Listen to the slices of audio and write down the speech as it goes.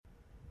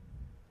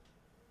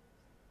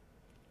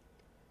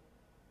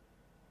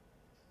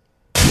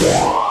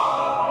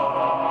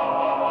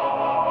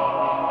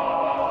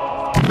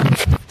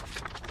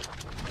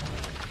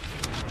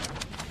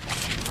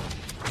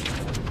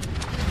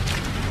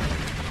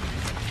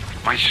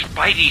My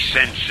spidey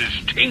sense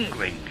is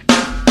tingling.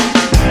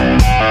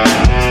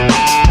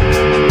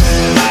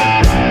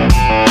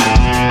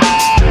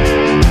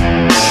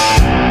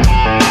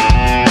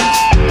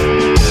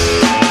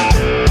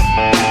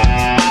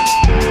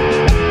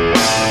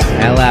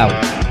 Hello.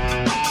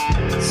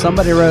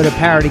 Somebody wrote a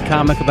parody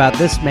comic about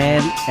this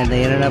man, and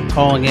they ended up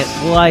calling it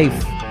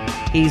Life.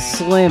 He's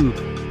Slim,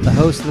 the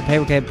host of the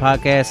Paper Keg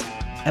Podcast,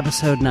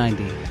 episode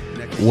 90.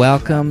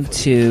 Welcome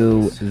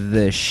to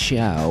the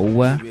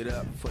show.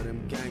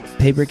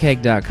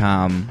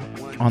 Paperkeg.com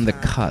on the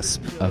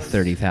cusp of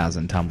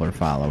 30,000 Tumblr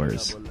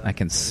followers. I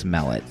can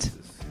smell it.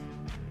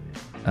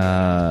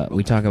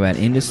 We talk about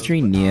industry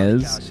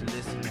news,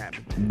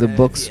 the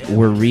books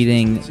we're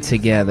reading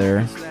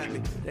together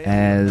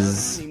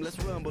as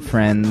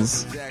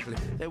friends,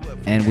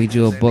 and we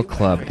do a book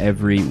club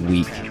every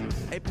week.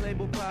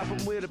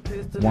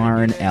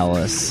 Warren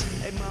Ellis.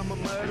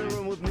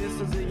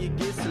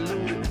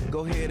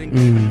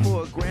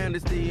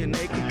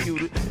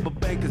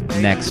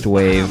 Next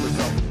Wave.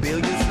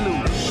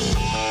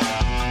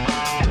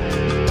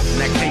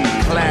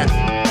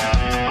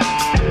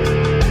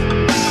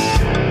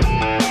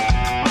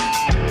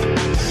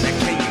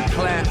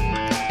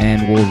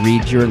 And we'll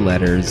read your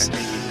letters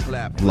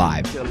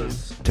live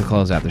to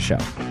close out the show.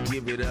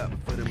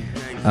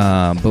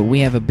 But we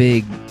have a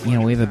big,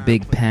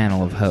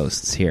 panel of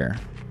hosts here.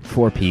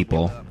 4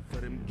 people.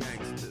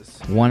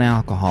 1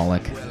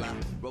 alcoholic.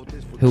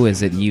 Who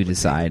is it? You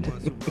decide.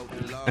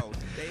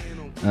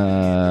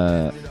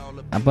 But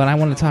I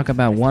want to talk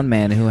about one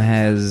man who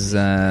has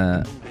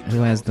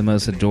the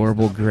most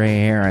adorable gray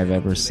hair I've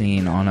ever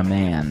seen on a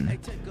man.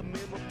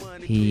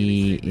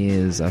 He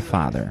is a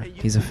father.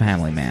 He's a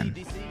family man.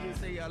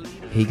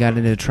 He got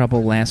into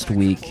trouble last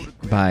week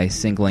by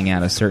singling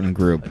out a certain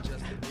group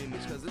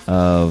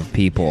of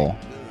people.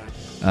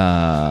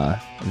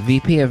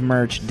 VP of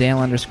Merch,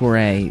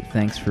 Dale_A,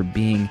 thanks for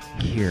being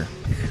here.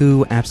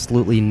 Who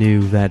absolutely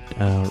knew that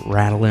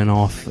rattling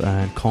off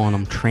and calling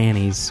them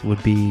trannies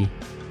would be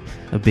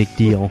a big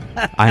deal?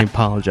 I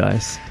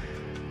apologize.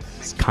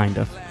 It's kind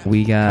of.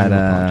 We got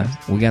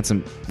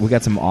some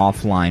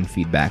offline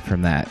feedback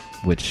from that,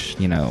 which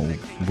we don't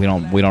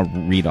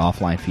read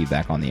offline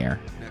feedback on the air.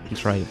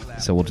 That's right.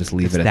 So we'll just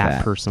leave it's it at that.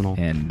 That personal.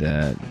 And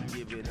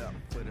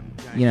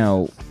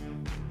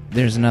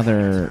there's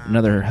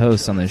another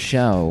host on the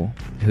show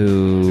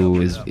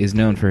who is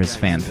known for his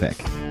fanfic.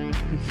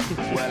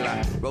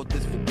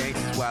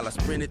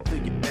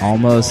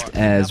 Almost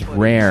as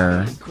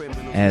rare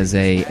as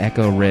a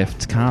Echo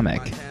Rift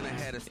comic,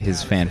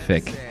 his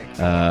fanfic.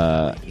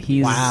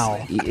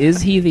 Wow.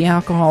 Is he the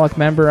alcoholic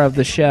member of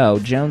the show?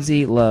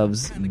 Jonesy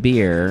loves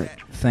beer.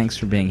 Thanks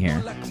for being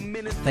here.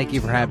 Thank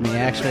you for having me.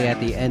 Actually, at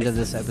the end of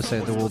this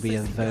episode, there will be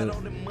a vote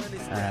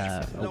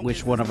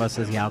which one of us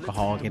is the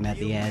alcoholic, and at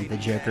the end, the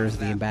Joker is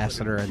the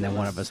ambassador, and then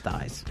one of us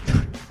dies.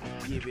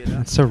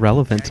 That's so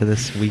relevant to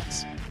this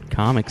week's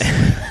comics.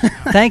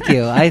 Thank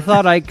you. I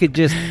thought I could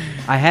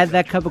I had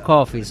that cup of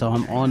coffee, so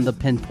I'm on the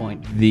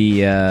pinpoint.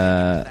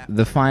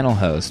 The final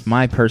host,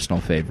 my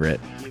personal favorite,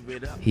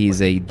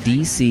 he's a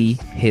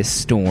DC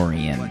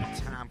historian.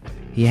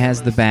 He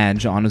has the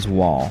badge on his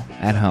wall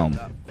at home.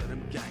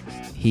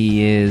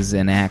 He is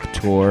an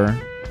actor,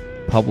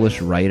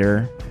 published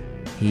writer.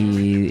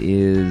 He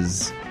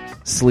is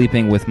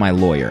sleeping with my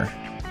lawyer.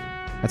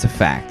 That's a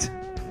fact.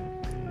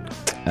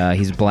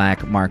 He's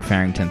black. Mark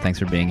Farrington, thanks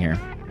for being here.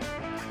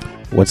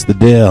 What's the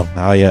deal?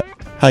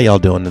 How y'all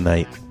doing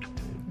tonight?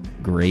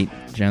 Great.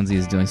 Jonesy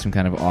is doing some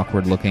kind of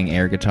awkward-looking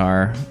air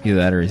guitar. Either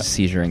that or he's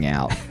seizuring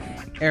out.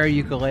 Air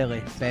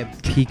ukulele, babe.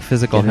 Peak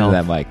physical health.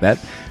 That mic.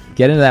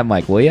 Get into that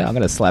mic, will you? I'm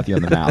going to slap you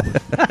on the mouth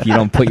if you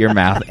don't put your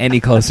mouth any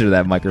closer to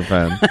that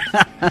microphone.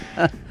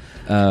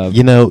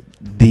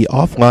 The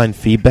offline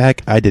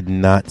feedback I did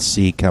not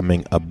see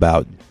coming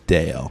about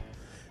Dale.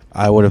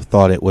 I would have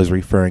thought it was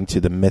referring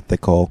to the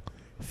mythical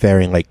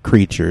fairy-like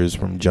creatures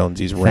from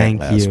Jonesy's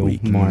rant last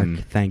week. Mark.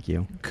 Thank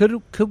you.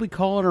 Could we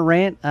call it a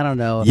rant? I don't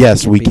know.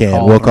 Yes, we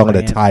can. We'll call it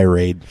a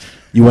tirade.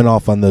 You went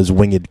off on those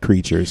winged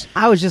creatures.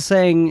 I was just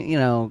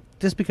saying,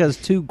 just because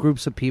 2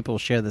 groups of people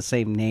share the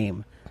same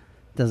name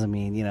doesn't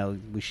mean,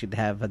 we should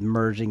have a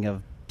merging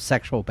of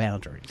sexual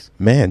boundaries.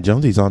 Man,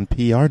 Jonesy's on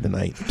PR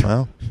tonight.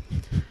 Wow.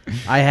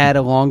 I had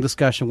a long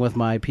discussion with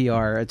my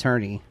PR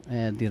attorney,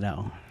 and,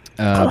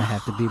 I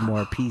have to be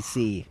more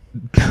PC.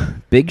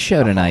 Big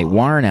show tonight.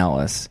 Warren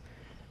Ellis.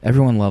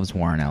 Everyone loves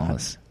Warren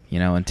Ellis.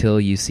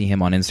 Until you see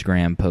him on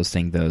Instagram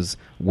posting those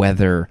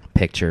weather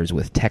pictures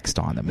with text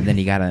on them. And then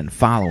you got to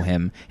unfollow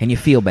him, and you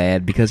feel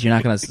bad because you're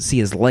not going to see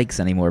his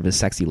likes anymore of his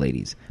sexy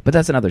ladies. But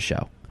that's another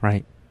show.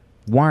 Right.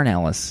 Warren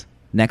Ellis,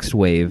 Next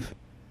Wave.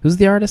 Who's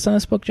the artist on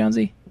this book,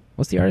 Jonesy?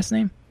 What's the artist's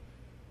name?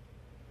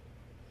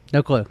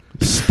 No clue.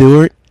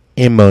 Stuart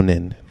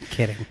Immonen.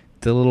 Kidding.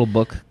 The little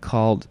book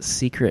called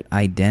Secret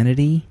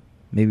Identity.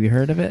 Maybe you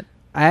heard of it?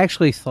 I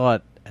actually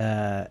thought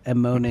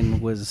Immonen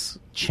was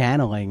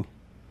channeling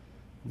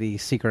the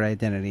secret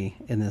identity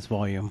in this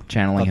volume.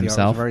 Channeling Thought the art was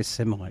himself? very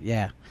similar.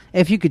 Yeah,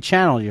 if you could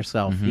channel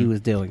yourself, he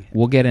was doing it.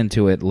 We'll get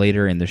into it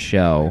later in the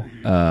show.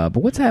 But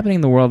what's happening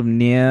in the world of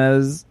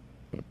Niaz,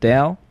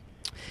 Dale?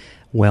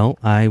 Well,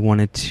 I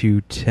wanted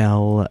to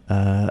tell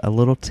a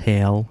little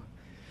tale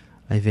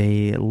of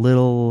a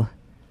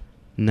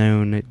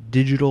little-known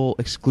digital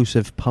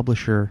exclusive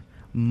publisher,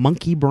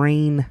 Monkey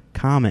Brain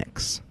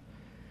Comics.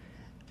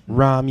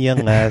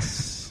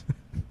 Romulus.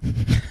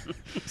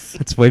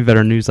 That's a way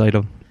better news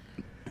item.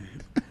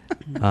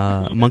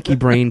 Monkey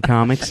Brain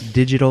Comics,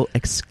 digital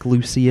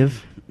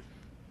exclusive.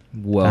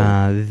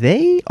 Whoa.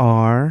 They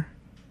are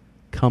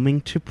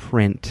coming to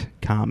print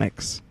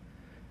comics.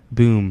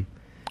 Boom.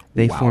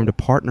 They Wow. formed a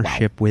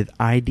partnership with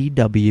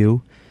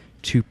IDW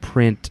to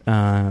print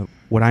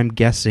what I'm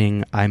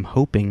guessing, I'm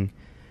hoping,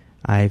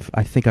 I'm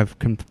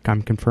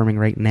confirming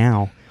right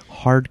now,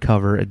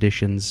 hardcover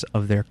editions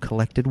of their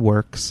collected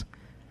works,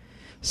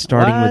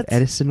 starting What? with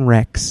Edison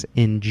Rex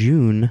in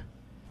June.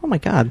 Oh my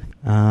God!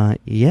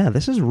 Yeah,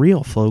 this is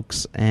real,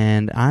 folks,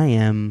 and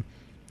I'm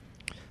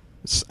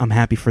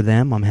happy for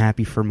them. I'm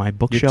happy for my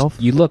bookshelf.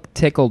 You look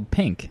tickled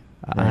pink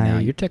right now.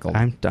 You're tickled.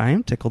 I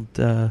am tickled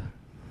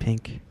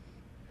pink.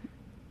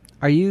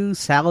 Are you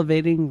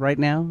salivating right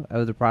now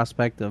over the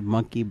prospect of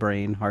Monkey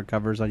Brain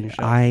hardcovers on your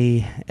shelf?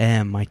 I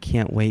am. I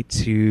can't wait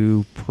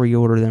to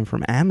pre-order them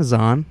from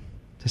Amazon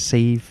to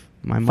save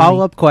my money.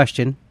 Follow-up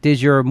question: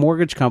 did your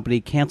mortgage company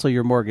cancel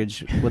your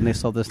mortgage when they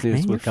saw this news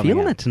Man, you're was coming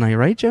feeling out? it tonight,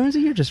 right,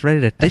 Jonesy? You're just ready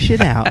to dish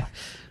it out.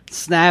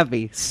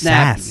 Snappy.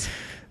 Sass.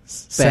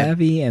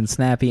 Savvy and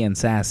snappy and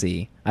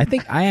sassy.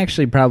 I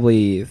actually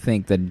probably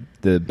think that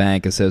the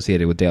bank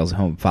associated with Dale's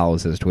home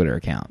follows his Twitter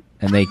account,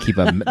 and they keep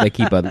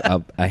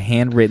a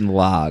handwritten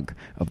log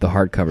of the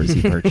hardcovers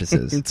he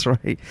purchases. That's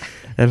right.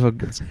 That's what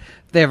If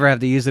they ever have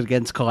to use it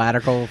against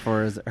collateral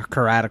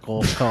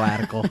collateral.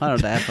 I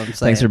don't know if I'm saying.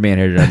 Thanks for being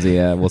here, Jonesy.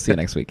 We'll see you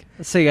next week.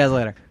 See you guys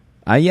later.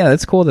 Yeah,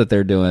 that's cool that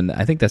they're doing.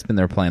 I think that's been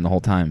their plan the whole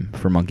time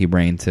for Monkey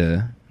Brain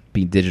to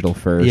be digital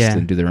first Yeah.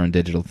 and do their own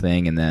digital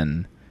thing, and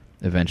then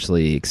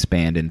eventually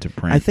expand into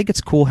print. I think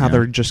it's cool how Yeah.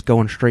 they're just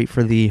going straight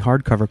for the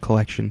hardcover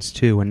collections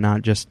too, and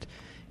not just,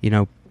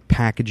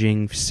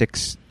 packaging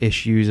 6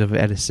 issues of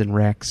Edison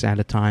Rex at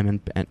a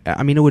time. And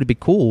I mean, it would be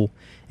cool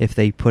if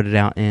they put it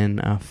out in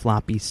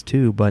floppies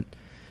too, but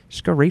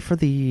just go right for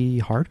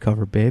the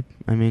hardcover, babe.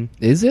 I mean,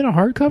 Is it a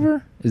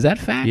hardcover? Is that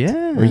fact?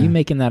 Yeah. Or are you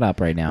making that up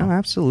right now? no,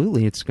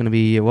 absolutely. It's going to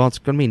be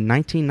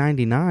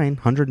 $19.99,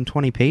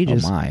 120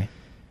 pages. Oh my!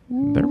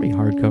 Better be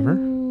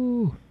hardcover.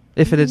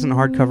 If it isn't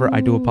hardcover,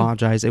 I do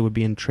apologize. It would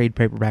be in trade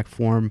paperback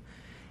form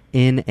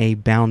in a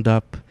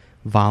bound-up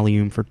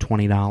volume for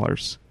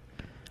 $20.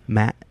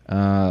 Matt?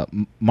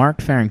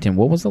 Mark Farrington,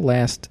 what was the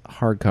last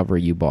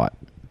hardcover you bought?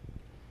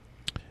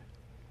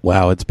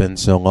 Wow, it's been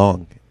so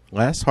long.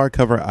 Last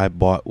hardcover I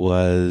bought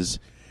was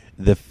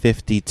the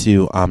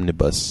 52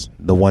 Omnibus,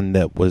 the one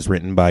that was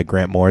written by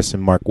Grant Morrison,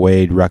 Mark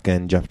Waid, Rucka,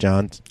 and Jeff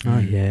Johns Oh,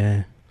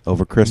 yeah.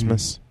 over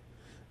Christmas.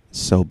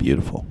 So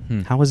beautiful.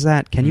 How was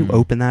that? Can you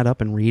open that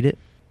up and read it?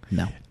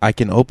 No. I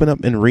can open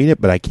up and read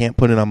it, but I can't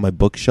put it on my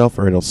bookshelf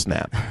or it'll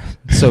snap.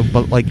 So,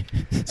 but like,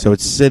 So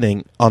it's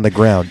sitting on the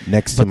ground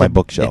next to But my the-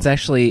 bookshelf. It's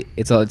actually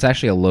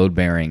a load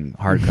bearing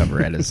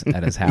hardcover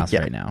at his house Yeah.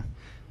 right now.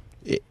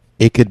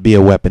 It could be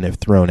a weapon if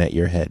thrown at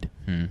your head.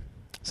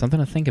 Something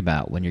to think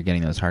about when you're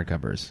getting those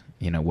hardcovers.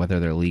 Whether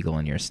they're legal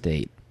in your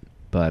state.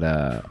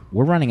 But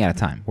we're running out of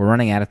time. We're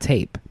running out of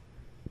tape.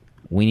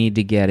 We need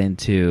to get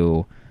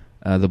into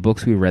the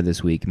books we read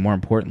this week. More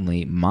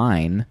importantly,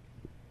 mine.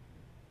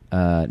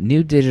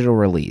 New digital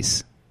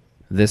release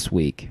this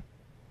week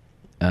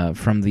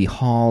from the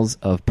halls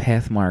of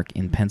Pathmark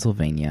in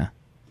Pennsylvania.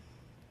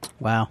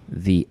 Wow.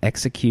 The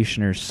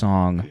Executioner's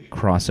Song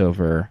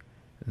crossover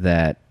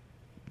that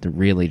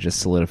really just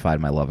solidified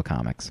my love of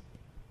comics.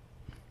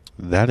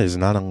 That is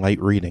not a light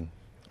reading.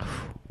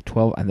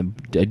 12, I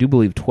do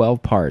believe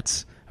 12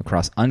 parts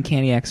across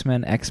Uncanny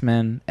X-Men,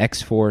 X-Men,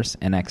 X-Force,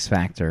 and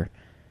X-Factor.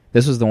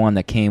 This was the one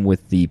that came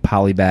with the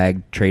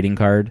polybag trading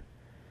card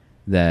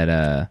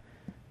that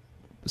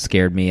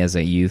scared me as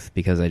a youth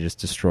because I just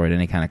destroyed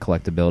any kind of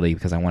collectability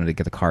because I wanted to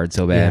get the card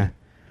so bad.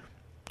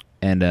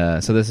 And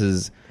so this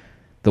is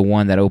the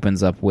one that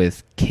opens up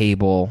with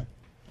Cable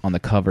on the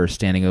cover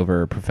standing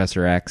over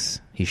Professor X.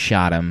 He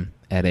shot him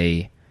at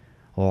a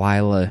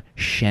Lila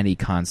Shenny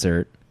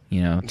concert,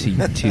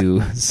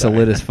 to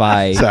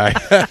solidify Sorry.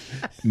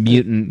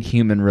 mutant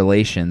human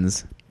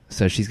relations.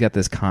 So she's got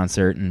this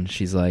concert, and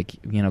she's like,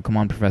 come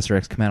on, Professor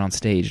X, come out on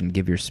stage and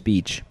give your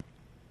speech.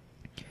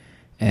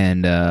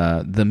 And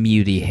the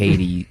muty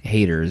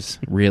haters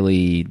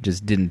really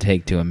just didn't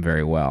take to him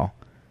very well.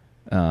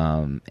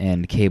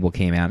 And Cable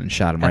came out and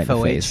shot him right in the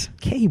FOH. face.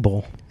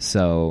 Cable.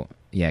 So,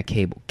 yeah,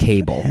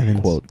 Cable,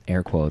 Heavens. quote,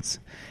 air quotes.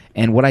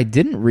 And what I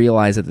didn't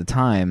realize at the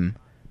time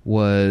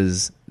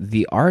was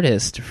the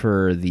artist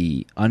for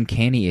the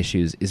Uncanny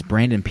issues is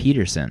Brandon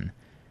Peterson,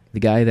 the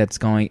guy that's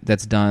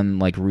done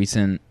like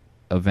recent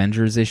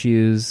Avengers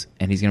issues,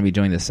 and he's going to be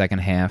doing the second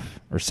half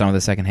or some of the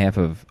second half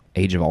of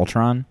Age of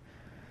Ultron.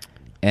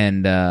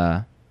 And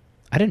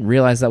I didn't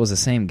realize that was the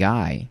same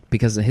guy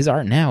because his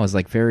art now is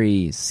like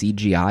very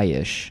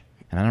CGI-ish,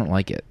 and I don't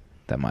like it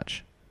that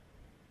much.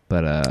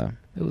 But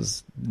it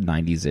was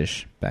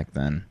 90s-ish back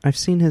then. I've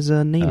seen his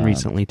name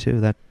recently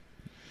too. That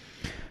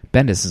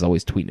Bendis is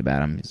always tweeting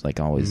about him. He's like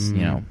always,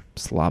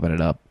 slobbering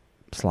it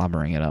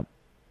up.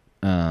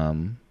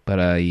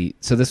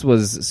 So this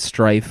was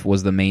Strife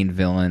was the main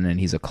villain, and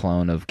he's a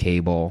clone of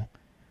Cable.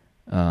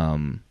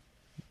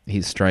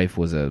 Strife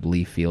was a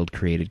Lee Field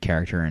created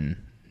character in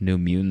New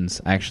Mutants.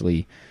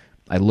 Actually,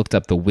 I looked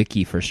up the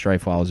wiki for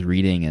Strife while I was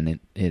reading, and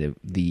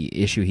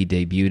the issue he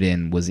debuted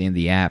in was in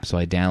the app, so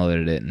I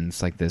downloaded it, and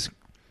it's like this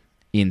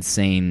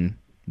insane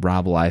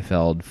Rob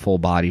Liefeld full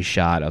body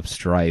shot of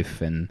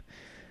Strife, and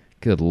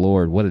good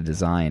lord, what a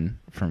design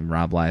from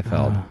Rob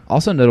Liefeld.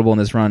 Also notable in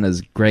this run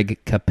is Greg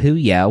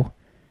Capullo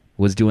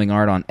was doing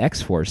art on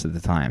X-Force at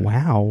the time.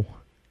 wow.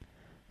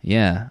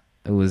 Yeah,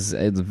 it was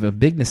a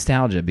big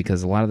nostalgia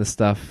because a lot of the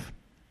stuff,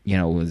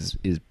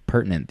 is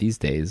pertinent these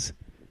days.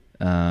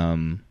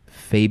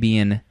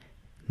 Fabian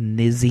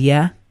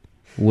Nizia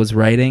was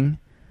writing.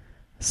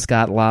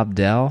 Scott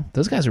Lobdell.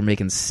 Those guys were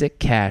making sick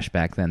cash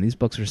back then. These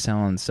books were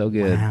selling so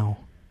good. Wow.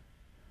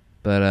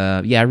 But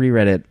I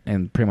reread it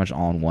and pretty much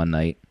all in one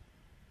night.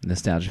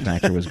 Nostalgia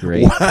factor was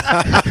great.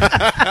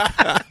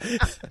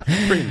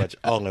 Pretty much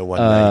all in one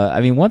night.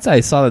 I mean, once I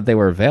saw that they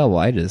were available,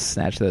 I just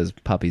snatched those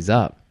puppies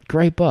up.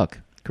 Great book.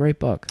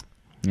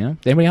 Did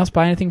anybody else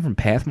buy anything from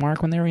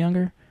Pathmark when they were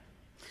younger?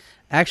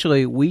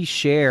 Actually, we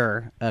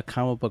share a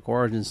comic book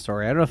origin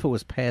story. I don't know if it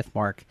was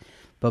Pathmark,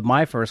 but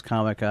my first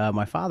comic,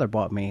 my father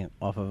bought me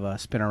off of a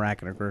spinner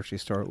rack in a grocery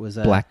store. It was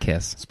Black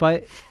Kiss.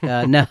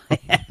 No.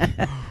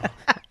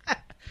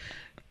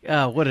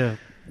 What a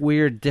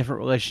weird, different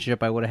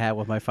relationship I would have had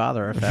with my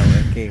father if that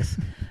were the case.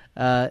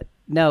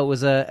 No, it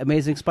was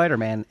Amazing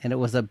Spider-Man, and it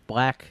was a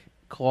black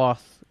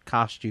cloth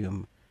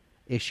costume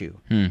issue.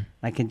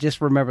 I can just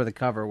remember the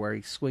cover where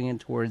he's swinging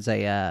towards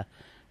a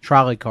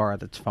trolley car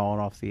that's fallen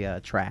off the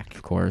track.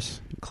 Of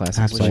course.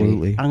 Classic.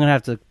 Absolutely. I'm going to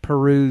have to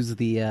peruse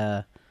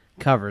the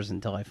covers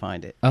until I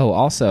find it. Oh,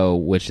 also,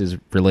 which is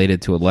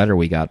related to a letter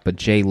we got, but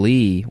Jay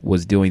Lee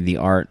was doing the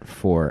art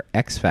for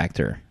X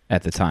Factor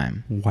at the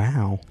time.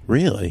 Wow.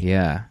 Really?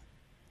 Yeah.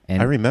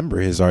 And I remember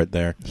his art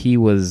there. he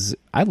was...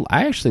 I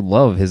actually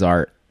love his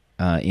art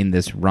in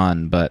this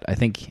run, but I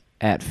think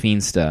at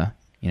Fiendsta,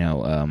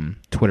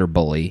 Twitter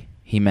bully,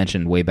 he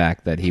mentioned way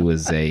back that he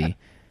was a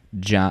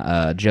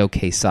Joe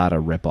Quesada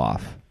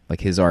ripoff. Like,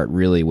 his art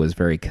really was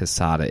very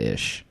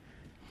Quesada-ish.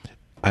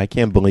 I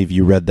can't believe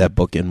you read that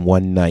book in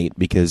one night,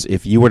 because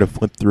if you were to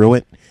flip through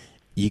it,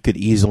 you could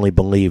easily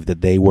believe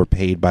that they were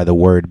paid by the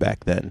word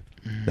back then.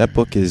 That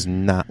book is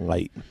not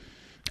light.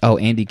 Oh,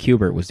 Andy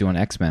Kubert was doing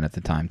X-Men at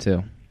the time,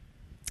 too.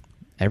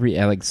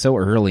 So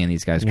early in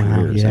these guys' Wow,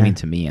 careers. yeah. I mean,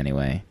 to me,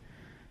 anyway.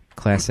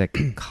 Classic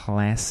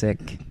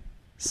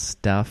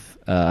stuff.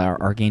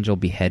 Archangel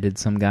beheaded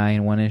some guy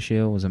in one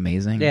issue. It was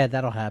amazing. Yeah,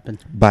 that'll happen.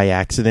 By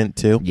accident,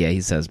 too? Yeah,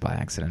 he says by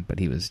accident, but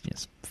he was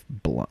just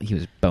he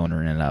was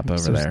bonering it up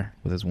over there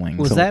with his wings.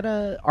 Was that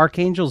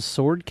Archangel's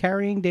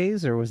sword-carrying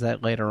days, or was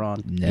that later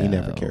on? No. He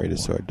never carried a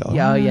sword, dog.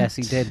 Yeah, oh, yes,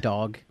 he did,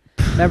 dog.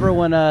 Remember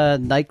when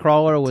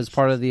Nightcrawler was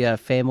part of the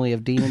family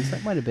of demons?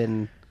 That might have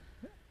been...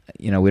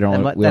 We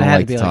don't that like had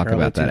to to be talk like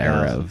about that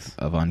early era 2000s.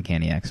 of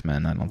Uncanny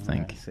X-Men, I don't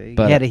think. See?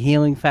 But he had a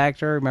healing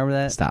factor. Remember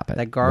that? stop it.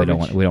 That garbage.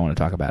 We don't want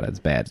to talk about it. It's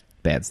bad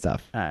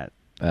stuff. All right.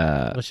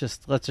 Uh, Let's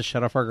just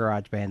shut off our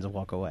garage bands and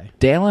walk away.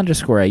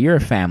 Dale_A, you're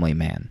a family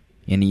man,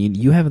 and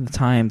you have the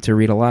time to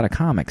read a lot of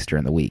comics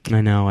during the week.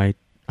 I know. I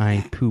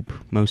poop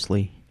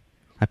mostly.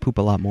 I poop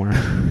a lot more.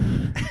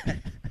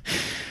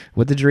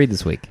 What did you read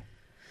this week?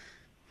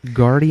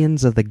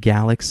 Guardians of the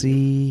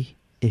Galaxy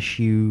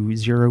issue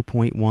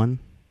 0.1.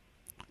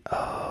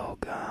 Oh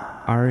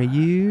God! Are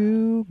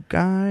you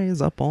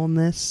guys up on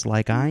this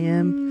like I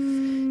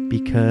am?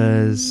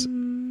 Because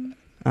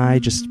I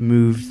just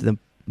moved the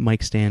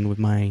mic stand with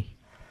my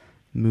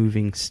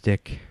moving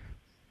stick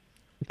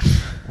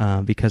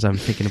because I'm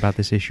thinking about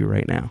this issue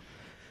right now.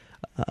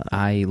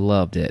 I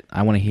loved it.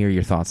 I want to hear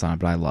your thoughts on it,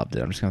 but I loved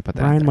it. I'm just going to put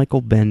that out Brian there.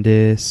 Michael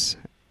Bendis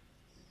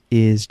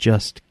is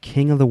just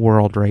king of the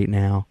world right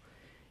now.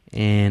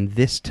 And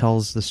this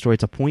tells the story.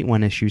 It's a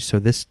 0.1 issue, so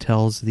this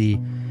tells the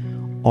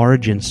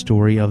origin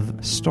story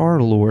of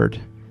Star-Lord.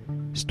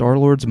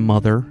 Star-Lord's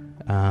mother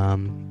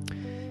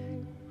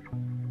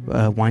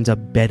winds up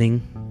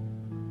bedding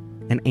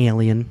an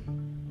alien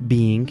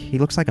being. He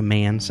looks like a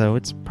man, so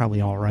it's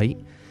probably all right.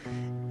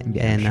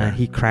 Yeah, And sure.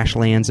 he crash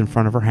lands in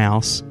front of her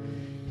house.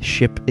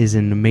 Ship is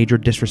in major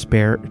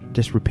disrepair,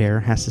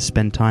 has to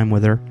spend time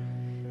with her.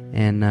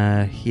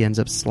 And he ends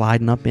up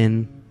sliding up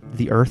in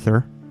the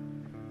Earther.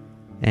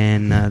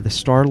 And the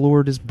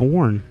Star-Lord is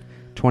born.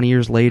 20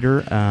 years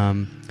later,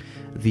 I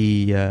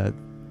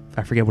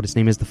forget what his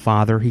name is, the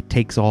father, he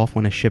takes off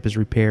when a ship is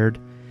repaired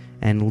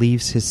and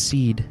leaves his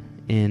seed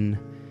in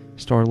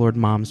Star-Lord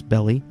Mom's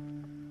belly.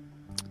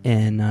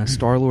 And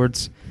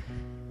Star-Lord's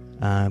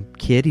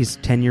kid, he's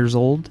 10 years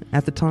old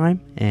at the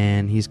time,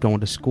 and he's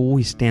going to school.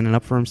 He's standing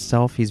up for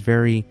himself. He's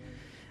very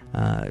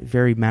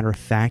Very matter of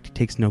fact. He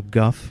takes no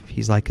guff.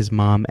 He's like his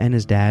mom and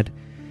his dad.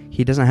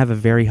 He doesn't have a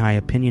very high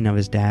opinion of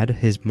his dad.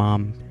 His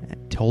mom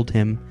told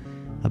him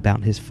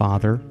about his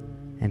father,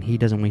 and he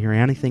doesn't want to hear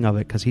anything of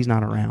it because he's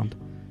not around.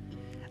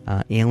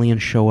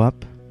 Aliens show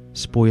up.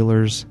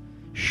 Spoilers.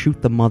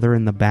 Shoot the mother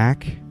in the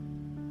back.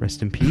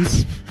 Rest in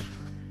peace.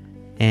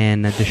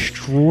 And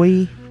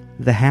destroy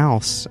the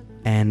house,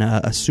 and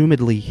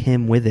assumedly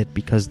him with it,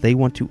 because they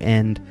want to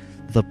end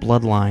the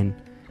bloodline,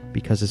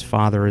 because his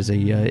father is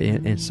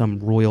in some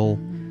royal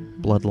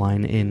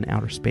bloodline in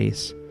outer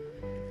space.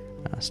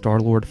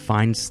 Star-Lord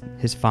finds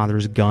his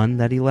father's gun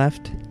that he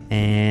left,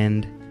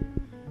 and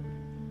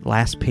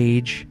last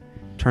page,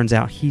 turns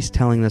out he's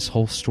telling this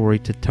whole story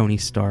to Tony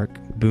Stark.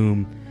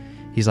 Boom.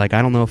 He's like,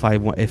 I don't know if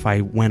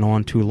I went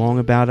on too long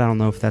about it. I don't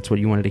know if that's what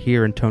you wanted to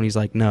hear. And Tony's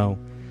like, no,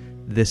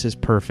 this is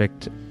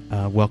perfect.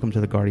 Welcome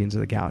to the Guardians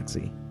of the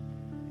Galaxy.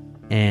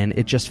 And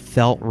it just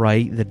felt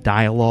right. The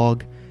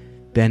dialogue,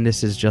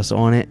 Bendis is just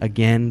on it.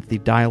 Again, the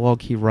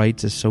dialogue he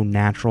writes is so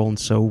natural and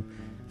so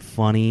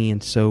funny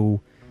and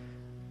so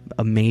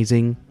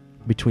amazing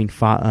between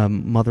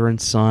mother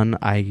and son.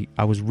 I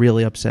was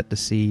really upset to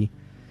see,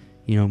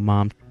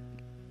 mom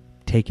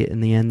take it in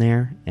the end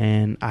there.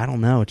 And I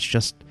don't know. It's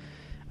just,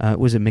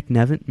 was it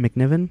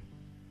McNiven?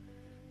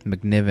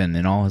 McNiven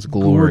in all his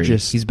glory.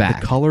 Gorgeous. He's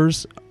back. The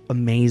colors,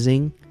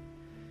 amazing.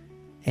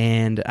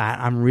 And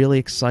I'm really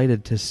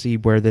excited to see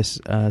where this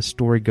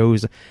story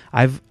goes.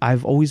 I've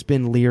always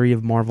been leery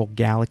of Marvel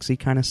Galaxy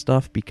kind of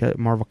stuff, because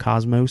Marvel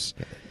Cosmos.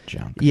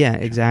 Junk. Yeah,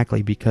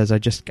 exactly. Because I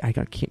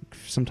can't.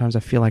 Sometimes I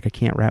feel like I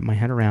can't wrap my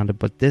head around it.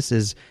 But this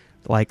is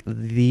like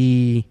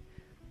the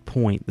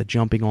point, the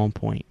jumping on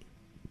point.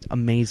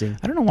 Amazing.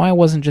 I don't know why it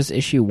wasn't just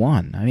issue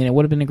 1. I mean, it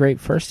would have been a great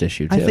first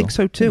issue too. I think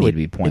so too.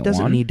 It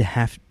doesn't need to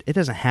have. It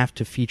doesn't have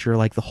to feature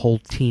like the whole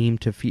team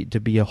to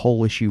be a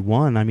whole issue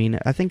 1. I mean,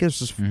 I think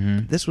this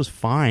was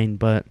fine,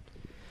 but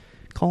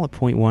call it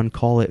point 1.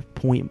 Call it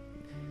point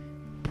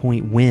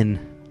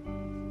win.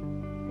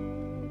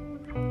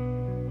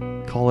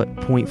 Call it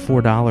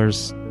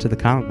 $0.4 to the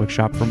comic book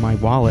shop from my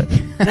wallet.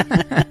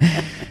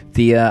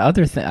 The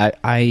other thing,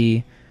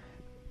 I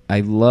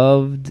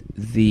loved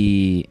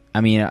the.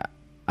 I mean.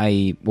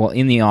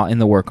 In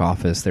the work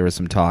office, there was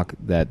some talk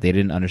that they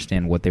didn't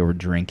understand what they were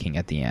drinking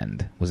at the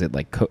end. Was it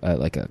like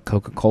a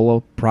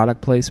Coca-Cola product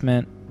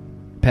placement?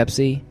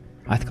 Pepsi?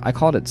 I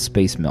called it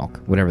space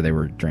milk, whatever they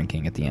were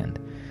drinking at the end.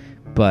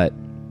 But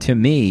to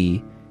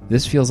me,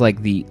 this feels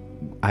like the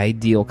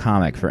ideal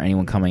comic for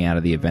anyone coming out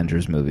of the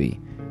Avengers movie,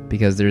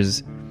 because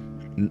there's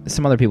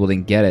some other people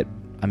didn't get it.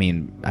 I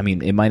mean,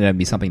 it might not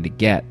be something to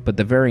get, but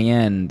the very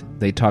end,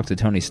 they talk to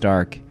Tony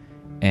Stark,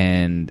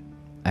 and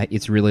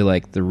it's really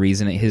like the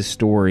reason his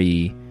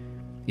story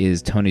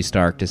is Tony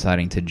Stark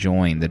deciding to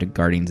join the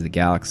Guardians of the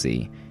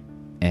Galaxy,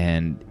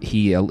 and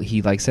he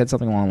like said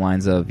something along the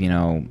lines of,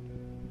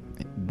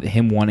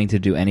 him wanting to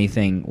do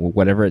anything,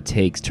 whatever it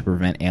takes to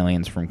prevent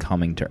aliens from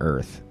coming to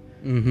Earth.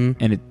 Mm-hmm.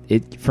 And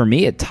it for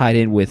me, it tied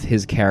in with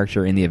his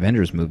character in the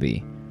Avengers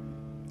movie.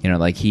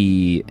 Like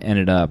he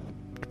ended up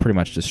pretty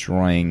much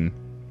destroying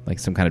like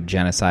some kind of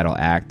genocidal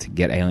act to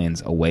get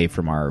aliens away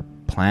from our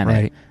planet,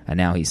 right. And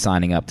now he's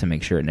signing up to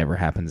make sure it never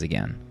happens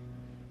again.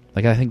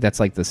 Like, I think that's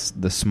like the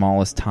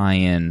smallest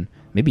tie-in,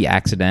 maybe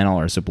accidental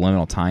or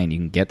subliminal tie-in you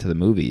can get to the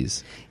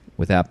movies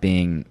without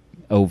being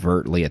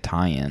overtly a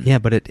tie-in. Yeah,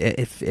 but it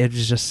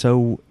is just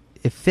so,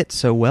 it fits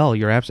so well.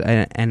 You're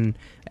absolutely, and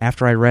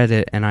after I read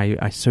it and I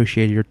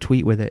associated your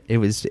tweet with it,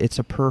 it's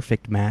a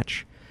perfect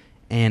match.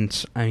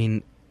 And I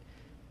mean,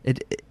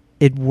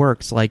 it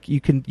works. Like you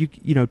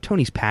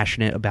Tony's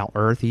passionate about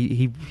Earth.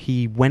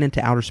 He went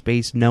into outer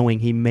space knowing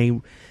he may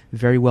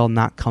very well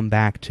not come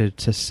back to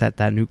set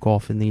that nuke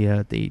off in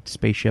the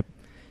spaceship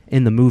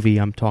in the movie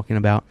I'm talking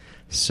about.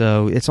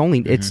 So it's only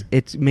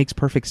it makes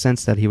perfect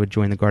sense that he would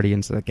join the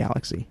Guardians of the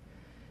Galaxy.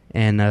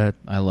 And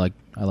I liked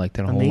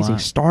it a whole lot. Amazing.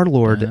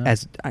 Star-Lord,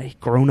 as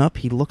grown up,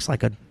 he looks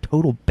like a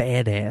total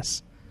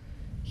badass.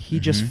 He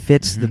just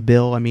fits the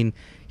bill. I mean,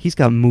 he's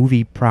got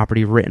movie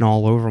property written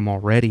all over him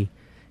already.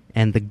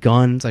 And the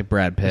gun, it's like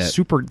Brad Pitt.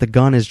 The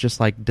gun is just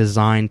like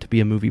designed to be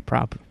a movie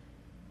prop.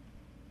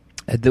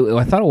 I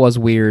thought it was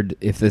weird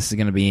if this is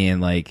going to be in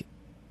like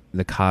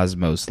the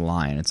Cosmos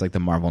line. It's like the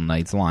Marvel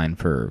Knights line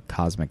for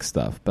cosmic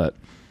stuff. But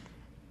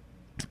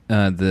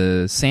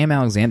the Sam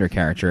Alexander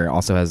character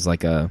also has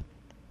like a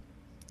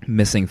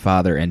missing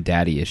father and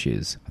daddy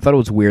issues. I thought it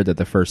was weird that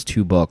the first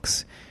 2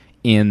 books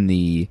in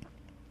the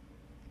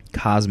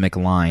cosmic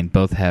line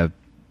both have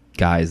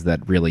guys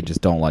that really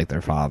just don't like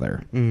their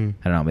father. I don't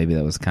know, maybe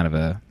that was kind of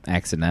a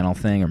accidental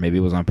thing, or maybe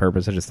it was on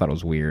purpose. I just thought it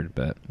was weird,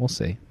 but we'll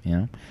see.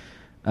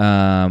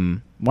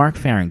 Mark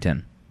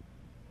Farrington,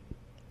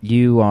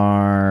 you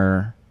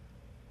are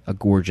a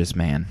gorgeous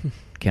man.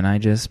 Can I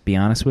just be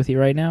honest with you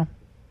right now?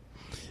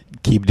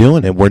 Keep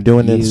doing it. We're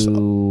doing this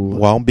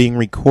while being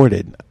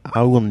recorded.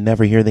 I will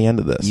never hear the end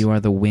of this. You are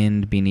the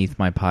wind beneath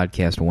my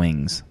podcast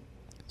wings.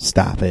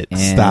 Stop it.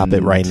 Stop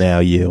it right now,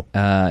 you.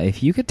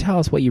 If you could tell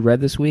us what you read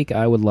this week,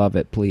 I would love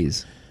it,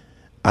 please.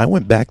 I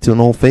went back to an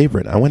old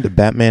favorite. I went to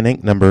Batman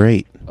Inc. number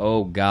 8.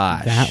 Oh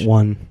gosh, That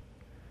one.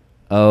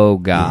 Oh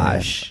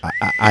gosh.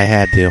 Yeah, I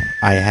had to.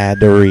 I had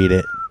to read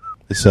it.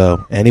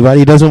 So anybody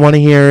who doesn't want to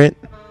hear it,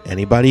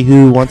 anybody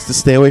who wants to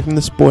stay away from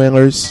the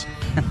spoilers,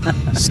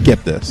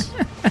 skip this.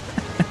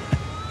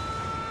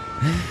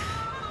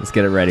 Let's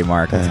get it ready,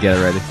 Mark. Let's get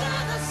it ready.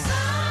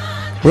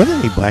 Were there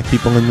any black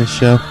people in this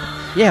show?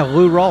 Yeah,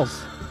 Lou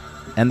Rawls.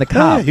 And the Oh,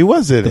 cop, yeah, he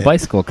was in the it.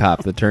 bicycle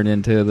cop that turned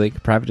into the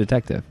private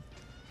detective.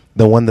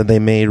 The one that they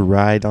made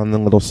ride on the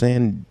little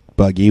sand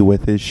buggy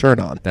with his shirt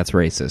on. That's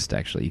racist,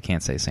 actually. You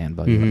can't say sand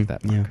buggy like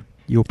that, Mark. Yeah.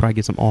 You'll probably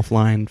get some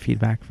offline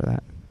feedback for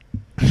that.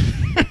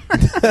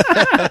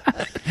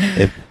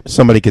 If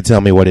somebody could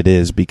tell me what it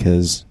is,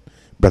 because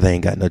brother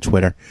ain't got no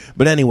Twitter.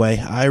 But anyway,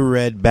 I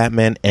read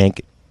Batman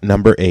Inc.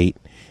 number 8,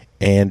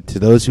 and to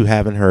those who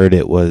haven't heard,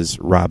 it was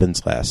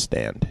Robin's last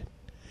stand.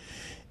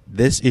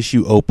 This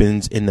issue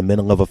opens in the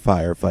middle of a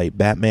firefight.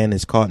 Batman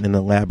is caught in an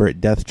elaborate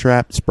death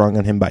trap sprung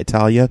on him by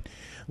Talia.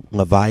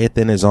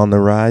 Leviathan is on the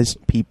rise.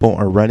 People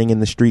are running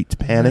in the streets,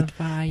 panic.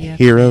 Leviathan.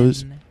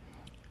 Heroes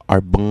are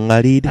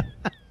bloodied.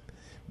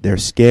 They're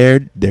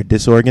scared. They're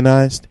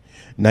disorganized.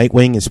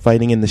 Nightwing is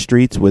fighting in the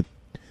streets with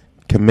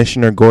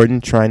Commissioner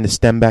Gordon trying to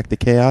stem back the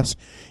chaos.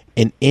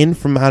 And in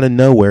from out of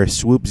nowhere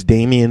swoops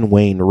Damian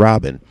Wayne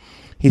Robin.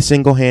 He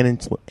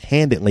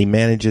single-handedly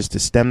manages to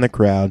stem the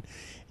crowd,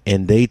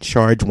 and they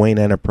charge Wayne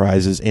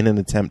Enterprises in an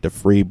attempt to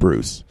free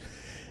Bruce.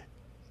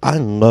 I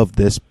love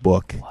this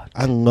book.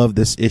 I love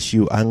this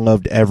issue. I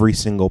loved every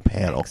single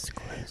panel.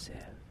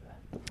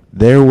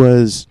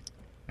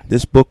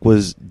 This book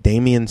was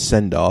Damian's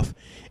send-off,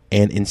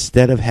 and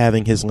instead of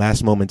having his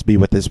last moments be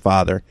with his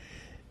father,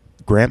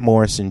 Grant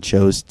Morrison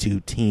chose to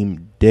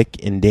team Dick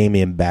and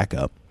Damian back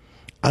up.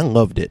 I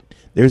loved it.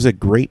 There's a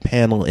great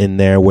panel in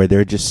there where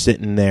they're just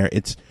sitting there.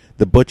 It's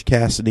the Butch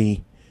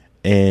Cassidy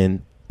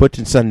and Butch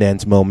and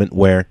Sundance moment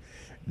where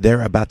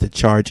they're about to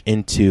charge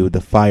into the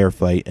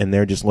firefight, and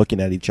they're just looking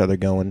at each other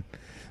going,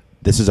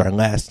 this is our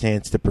last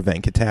chance to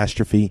prevent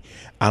catastrophe.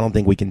 I don't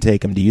think we can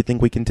take him. Do you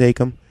think we can take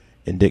him?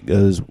 And Dick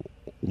goes,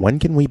 when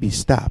can we be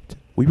stopped?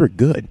 We were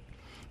good.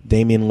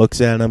 Damian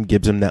looks at him,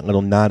 gives him that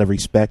little nod of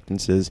respect,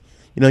 and says,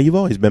 you know, you've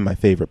always been my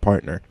favorite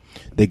partner.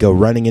 They go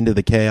running into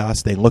the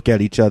chaos. They look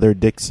at each other.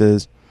 Dick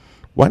says,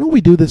 why don't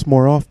we do this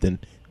more often?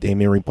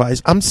 Damian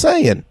replies, I'm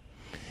saying.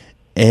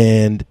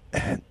 And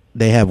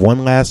they have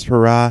one last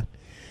hurrah.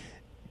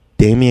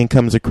 Damian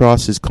comes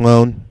across his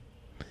clone,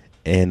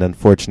 and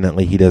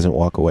unfortunately, he doesn't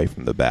walk away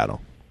from the battle.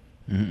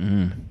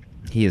 Mm-mm.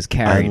 He is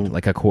carried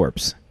like a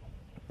corpse.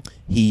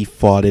 He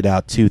fought it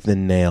out tooth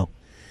and nail.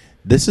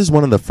 This is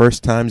one of the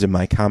first times in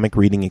my comic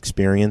reading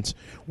experience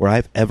where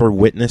I've ever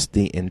witnessed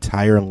the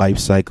entire life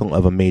cycle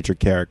of a major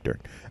character.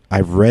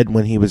 I've read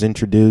when he was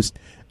introduced.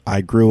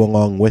 I grew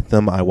along with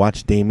him. I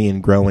watched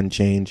Damian grow and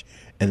change,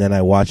 and then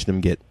I watched him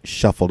get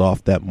shuffled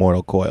off that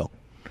mortal coil.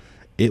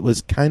 It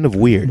was kind of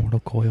weird. Mortal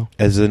Coil.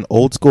 As an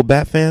old school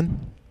Bat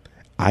fan,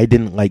 I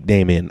didn't like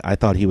Damian. I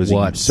thought he was a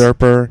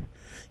usurper.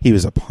 He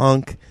was a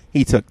punk.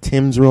 He took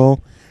Tim's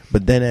role.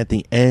 But then at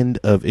the end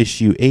of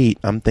issue 8,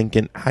 I'm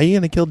thinking, how are you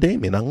going to kill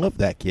Damian? I love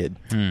that kid.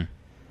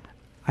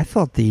 I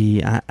thought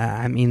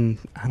I mean,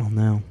 I don't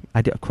know.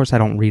 Of course, I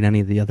don't read any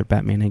of the other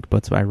Batman Inc.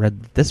 books, but I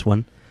read this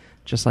one,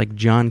 just like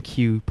John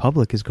Q.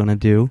 Public is going to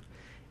do.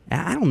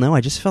 I don't know.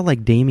 I just felt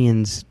like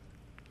Damian's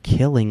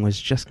killing was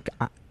just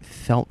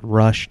felt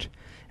rushed.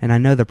 And I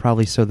know they're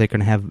probably so they're going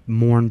to have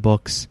Morn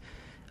books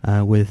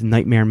with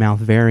Nightmare Mouth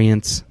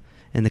variants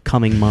in the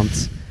coming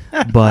months.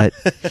 But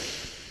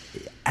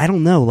I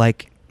don't know.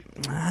 Like,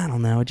 I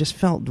don't know. It just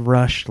felt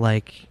rushed.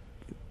 Like,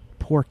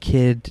 poor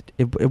kid.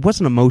 It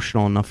wasn't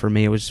emotional enough for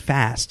me. It was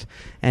fast.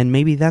 And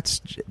maybe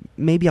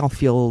I'll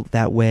feel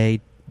that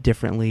way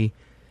differently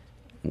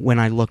when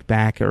I look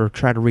back or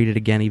try to read it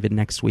again even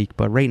next week.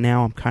 But right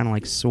now, I'm kind of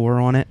like sore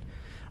on it.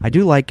 I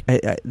do like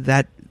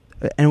that.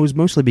 And it was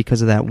mostly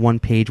because of that one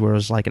page where it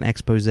was like an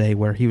expose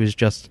where he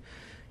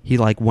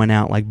like went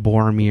out like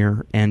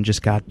Boromir and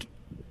just got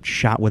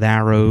shot with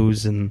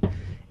arrows and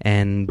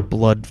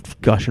blood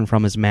gushing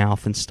from his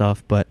mouth and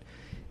stuff. But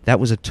that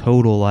was a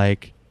total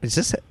like, is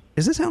this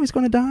how he's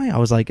going to die? I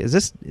was like, is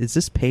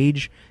this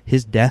page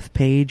his death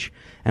page?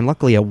 And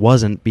luckily it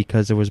wasn't,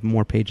 because there was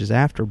more pages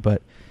after.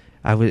 But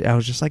I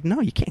was just like,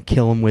 no, you can't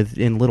kill him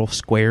in little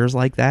squares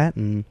like that.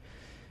 And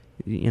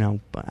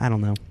I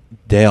don't know.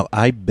 Dale,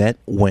 I bet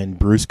when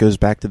Bruce goes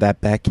back to that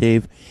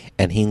Batcave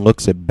and he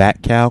looks at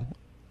Batcow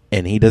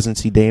and he doesn't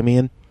see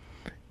Damian,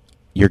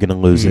 you're going to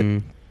lose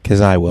it,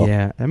 because I will.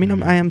 Yeah, I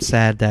mean, I am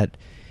sad that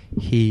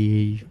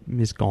he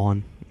is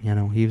gone.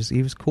 He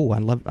was cool.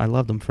 I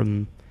loved him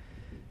from.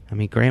 I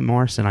mean, Grant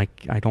Morrison, I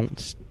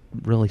don't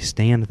really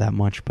stand that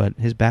much, but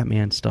his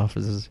Batman stuff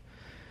is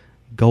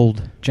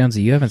gold.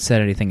 Jonesy, you haven't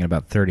said anything in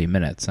about 30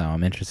 minutes, so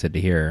I'm interested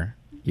to hear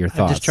your thoughts.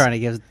 I'm just trying to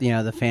give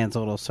the fans a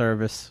little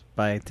service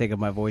by taking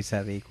my voice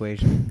out of the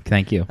equation.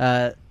 Thank you.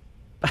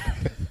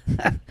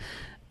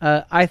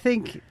 I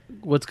think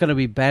what's going to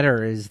be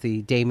better is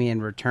the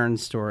Damian return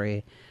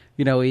story.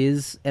 He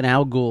is an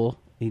Al Ghul.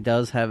 He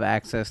does have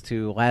access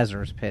to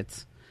Lazarus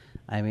pits.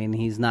 I mean,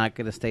 he's not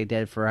going to stay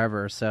dead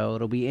forever, so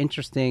it'll be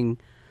interesting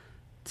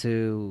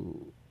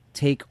to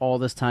take all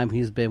this time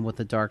he's been with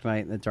the Dark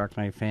Knight and the Dark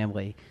Knight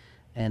family,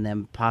 and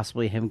then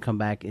possibly him come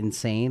back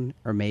insane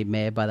or made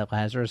mad by the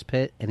Lazarus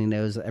Pit, and he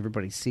knows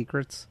everybody's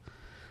secrets.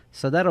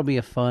 So that'll be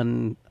a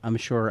fun, I'm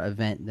sure,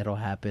 event that'll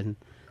happen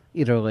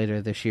either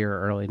later this year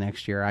or early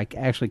next year. I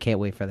actually can't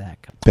wait for that.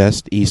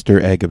 Best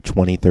Easter egg of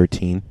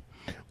 2013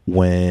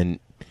 when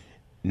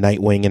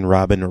Nightwing and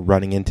Robin are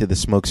running into the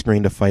smoke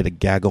screen to fight a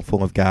gaggle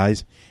full of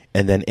guys,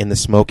 and then in the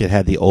smoke it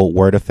had the old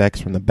word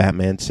effects from the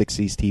Batman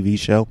 60s TV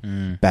show.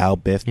 Bow,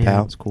 biff, Yeah,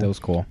 pow. that's cool. That was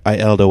cool. I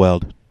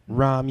LOL'd.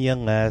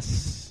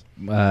 Romulus.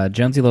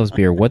 Jonesy Loves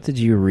Beer, what did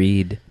you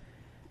read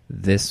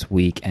this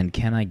week, and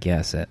can I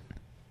guess it?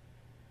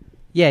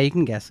 Yeah, you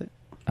can guess it.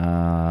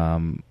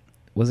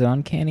 Was it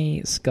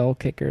Uncanny Skull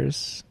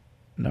Kickers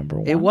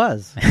 #1? It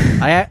was.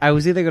 I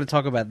was either going to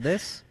talk about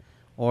this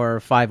or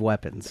 5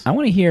 Weapons. I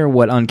want to hear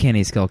what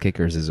Uncanny Skull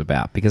Kickers is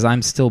about, because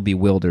I'm still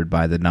bewildered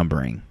by the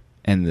numbering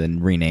and the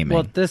renaming.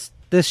 Well, this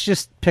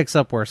just picks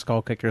up where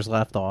Skull Kickers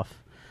left off.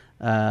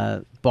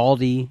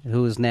 Baldy,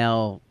 who is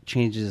now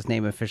changed his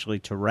name officially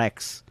to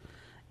Rex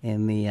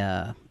in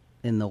the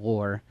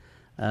lore,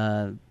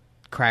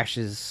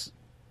 crashes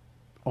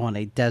on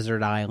a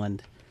desert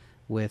island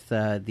with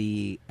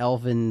the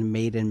elven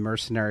maiden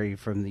mercenary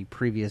from the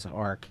previous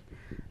arc,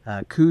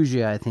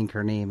 Kuja, I think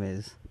her name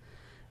is,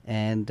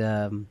 and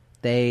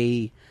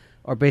they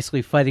are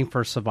basically fighting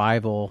for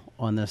survival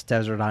on this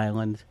desert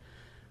island.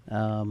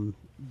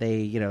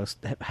 They,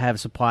 have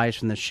supplies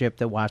from the ship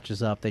that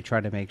watches up. They try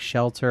to make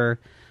shelter.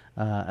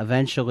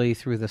 Eventually,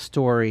 through the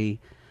story,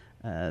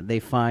 they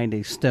find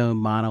a stone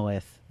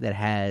monolith that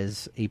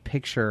has a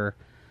picture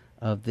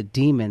of the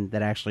demon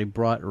that actually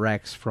brought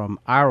Rex from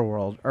our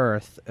world,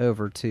 Earth,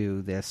 over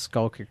to this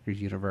Skull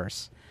Kickers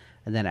universe.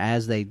 And then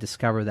as they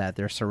discover that,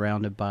 they're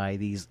surrounded by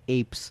these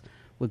apes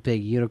with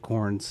big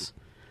unicorn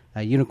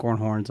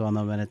horns on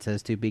them, and it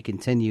says to be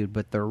continued.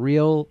 But the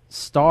real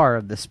star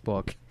of this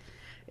book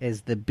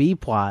is the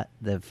B-plot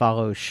that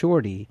follows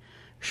Shorty.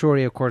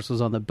 Shorty, of course,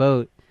 was on the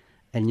boat,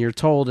 and you're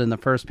told in the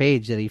first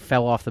page that he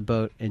fell off the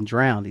boat and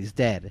drowned. He's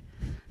dead.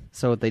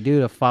 So what they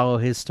do to follow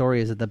his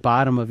story is at the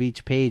bottom of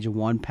each page,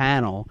 one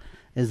panel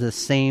is the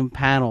same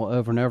panel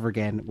over and over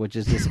again, which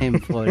is just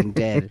him floating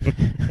dead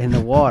in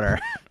the water.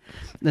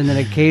 And then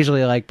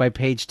occasionally, like by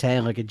page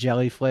 10, like a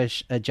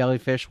jellyfish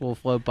will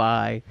float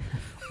by,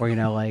 or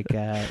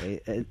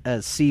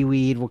a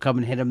seaweed will come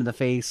and hit him in the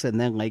face, and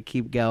then like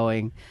keep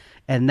going.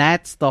 And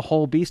that's the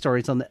whole B story.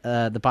 It's on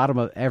the bottom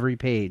of every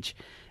page.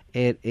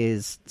 It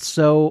is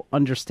so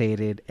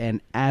understated and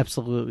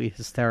absolutely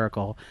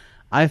hysterical.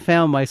 I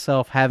found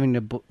myself having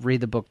to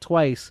read the book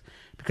twice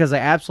because I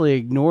absolutely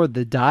ignored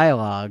the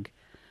dialogue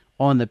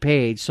on the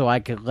page so I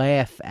could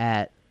laugh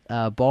at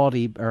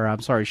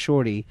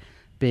Shorty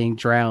being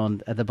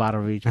drowned at the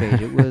bottom of each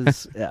page. It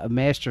was a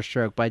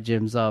masterstroke by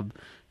Jim Zub.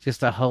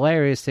 Just a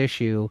hilarious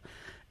issue.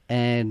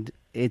 And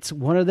it's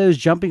one of those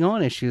jumping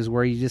on issues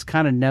where you just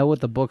kind of know what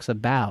the book's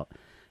about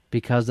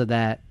because of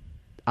that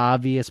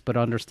obvious but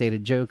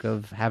understated joke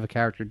of have a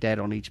character dead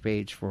on each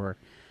page for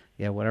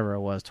whatever it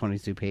was,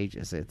 22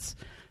 pages. It's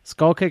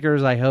Skull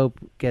Kickers, I hope,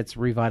 gets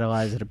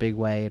revitalized in a big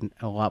way and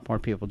a lot more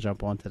people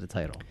jump onto the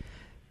title.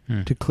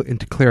 To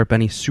clear up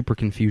any super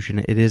confusion,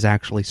 it is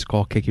actually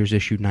Skull Kickers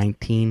issue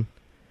 19.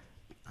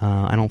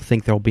 I don't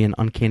think there'll be an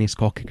Uncanny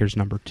Skull Kickers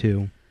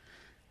 #2.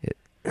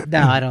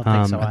 No, I don't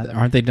think so.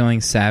 Aren't they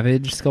doing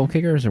Savage Skull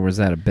Kickers, or was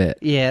that a bit?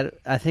 Yeah,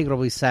 I think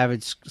it'll be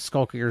Savage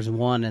Skull Kickers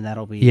 1, and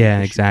that'll be... Yeah,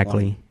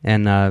 exactly.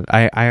 1. And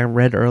I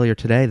read earlier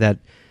today that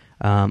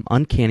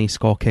Uncanny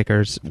Skull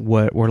Kickers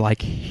were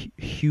like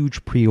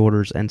huge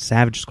pre-orders, and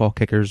Savage Skull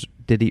Kickers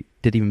did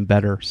even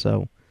better.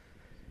 So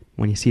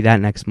when you see that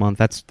next month,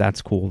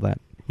 that's cool.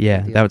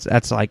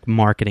 That's like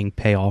marketing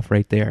payoff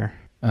right there.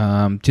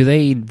 Do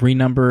they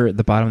renumber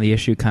the bottom of the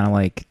issue kind of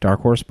like Dark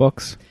Horse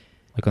books,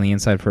 like on the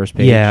inside first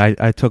page? Yeah,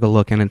 I took a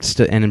look, and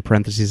and in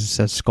parentheses it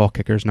says Skull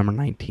Kickers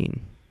 #19.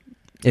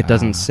 It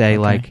doesn't say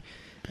okay.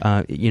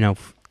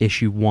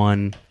 issue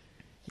 1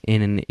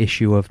 in an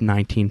issue of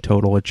 19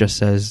 total. It just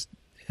says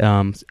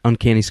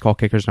Uncanny Skull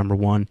Kickers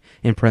 #1.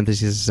 In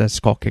parentheses, it says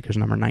Skull Kickers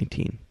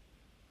 #19.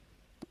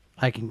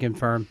 I can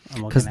confirm.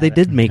 Because they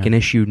did make an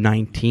issue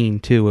 19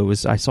 too.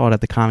 I saw it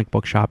at the comic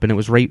book shop, and it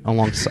was right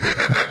alongside.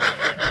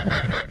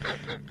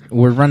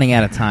 We're running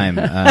out of time.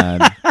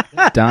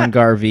 Don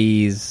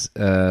Garvey's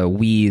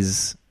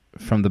Wheeze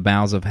from the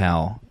Bowels of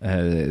Hell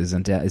is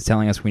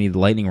telling us we need the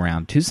lightning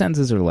round. 2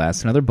 sentences or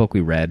less. Another book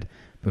we read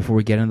before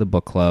we get into the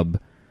book club.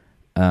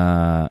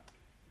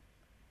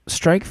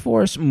 Strike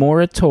Force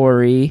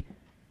Morituri,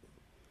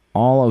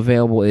 all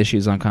available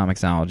issues on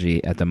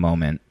Comixology at the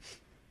moment.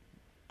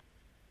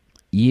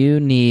 You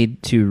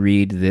need to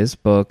read this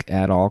book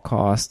at all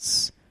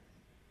costs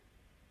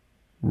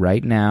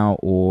right now,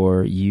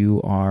 or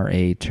you are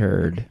a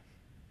turd.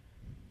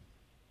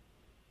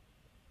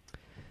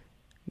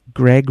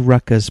 Greg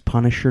Rucka's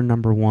Punisher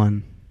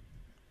 #1.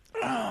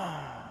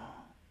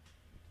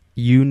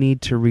 You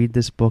need to read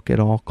this book at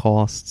all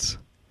costs.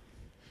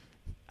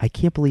 I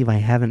can't believe I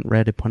haven't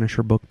read a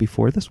Punisher book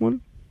before this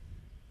one.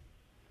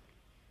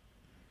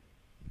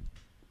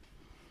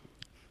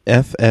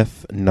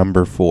 FF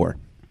number 4.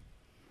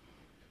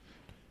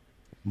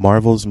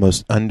 Marvel's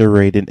most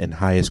underrated and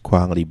highest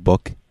quality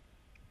book.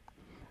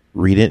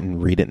 Read it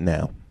and read it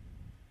now.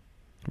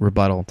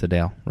 Rebuttal to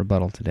Dale.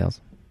 Rebuttal to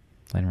Dale's.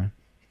 Later on.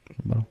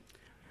 Rebuttal.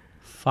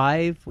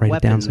 5 Write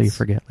weapons. it down so you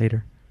forget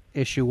later.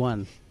 Issue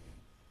 1.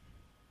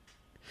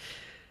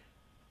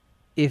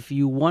 If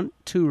you want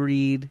to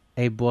read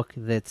a book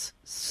that's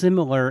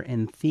similar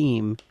in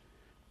theme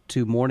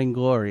to Morning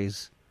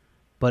Glories,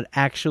 but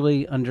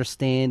actually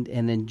understand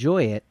and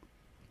enjoy it,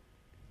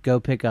 go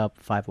pick up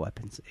 5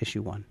 Weapons,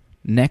 Issue 1.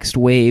 Next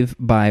Wave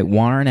by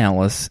Warren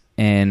Ellis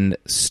and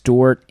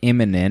Stuart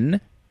Immonen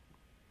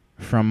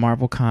from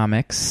Marvel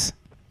Comics.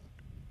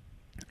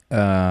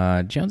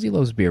 Jonesy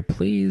Loves Beer,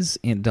 please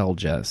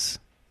indulge us.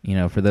 You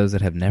know, for those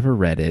that have never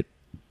read it,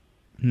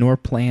 nor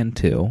plan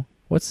to.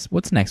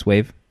 What's Next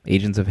Wave?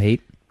 Agents of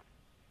Hate?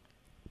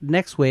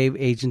 Next Wave,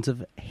 Agents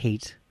of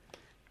Hate,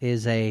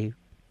 is a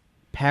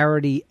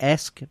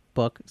parody-esque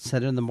book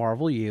set in the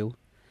Marvel U,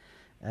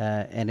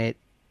 and it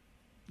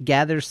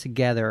gathers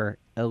together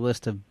a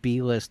list of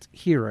B-list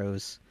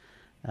heroes.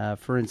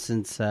 For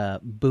instance,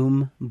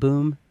 Boom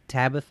Boom,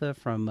 Tabitha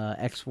from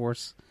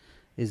X-Force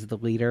is the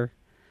leader.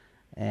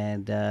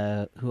 And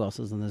who else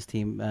is on this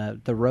team?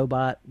 The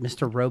Robot,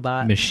 Mr.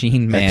 Robot,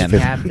 Machine Man.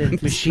 Captain,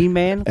 Machine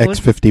Man,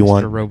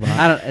 X-51. Mr. Robot.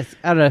 I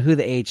don't know who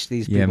the H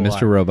these people Yeah, are.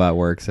 Mr. Robot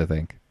works, I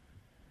think.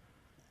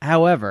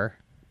 However,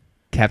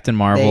 Captain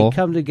Marvel. they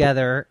come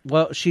together.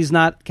 Well, she's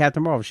not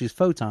Captain Marvel. She's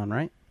Photon,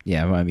 right?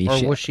 Yeah, I mean,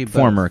 Or was she both?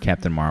 former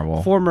Captain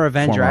Marvel. Former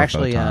Avenger. Former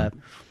Actually,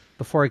 Photon.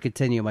 before I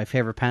continue, my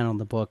favorite panel in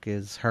the book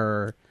is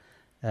her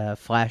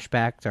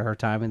flashback to her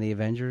time in the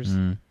Avengers.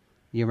 Mm.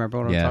 You remember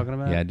what I'm talking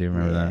about? Yeah, I do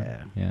remember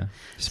that. Yeah.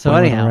 So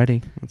Spoiled anyhow,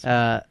 already.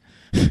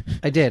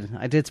 I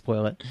did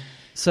spoil it.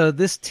 So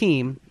this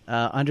team,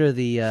 under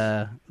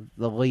the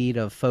lead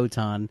of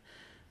Photon,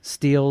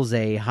 steals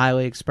a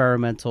highly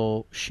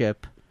experimental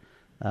ship,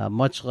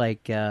 much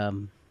like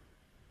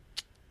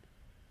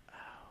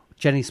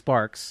Jenny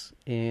Sparks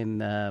in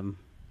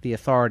The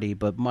Authority,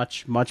 but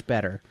much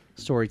better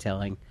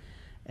storytelling.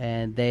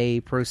 And they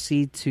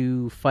proceed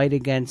to fight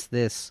against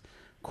this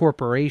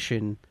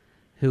corporation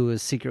who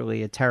is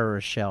secretly a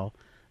terrorist shell.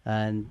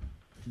 And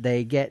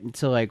they get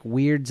into like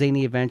weird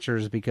zany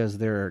adventures because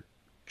they're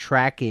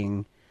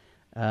tracking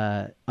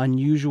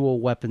unusual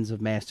weapons of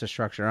mass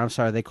destruction. I'm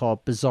sorry, they call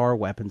it bizarre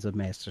weapons of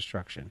mass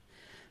destruction.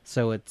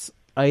 So it's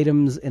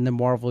items in the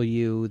Marvel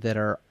U that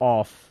are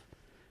off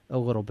a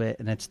little bit,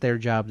 and it's their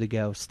job to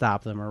go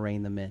stop them or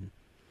rein them in.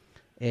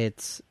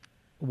 It's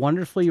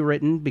wonderfully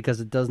written because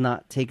it does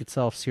not take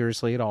itself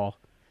seriously at all.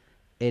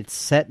 It's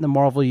set in the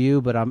Marvel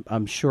U, but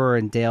I'm sure,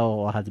 and Dale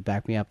will have to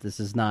back me up, this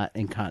is not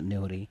in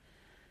continuity.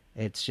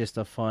 It's just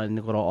a fun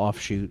little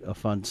offshoot, a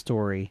fun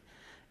story.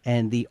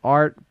 And the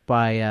art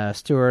by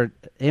Stuart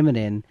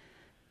Immonen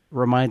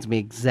reminds me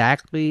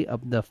exactly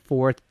of the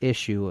 4th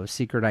issue of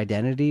Secret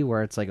Identity,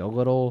 where it's like a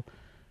little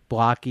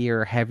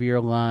blockier, heavier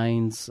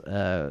lines.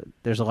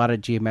 There's a lot of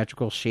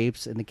geometrical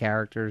shapes in the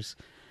characters.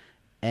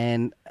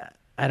 And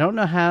I don't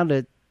know how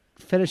to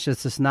finish the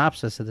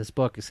synopsis of this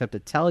book except to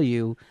tell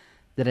you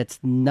that it's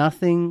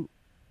nothing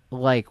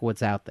like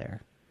what's out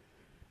there.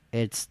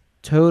 It's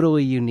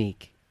totally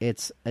unique.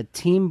 It's a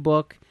team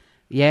book.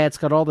 Yeah, it's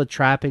got all the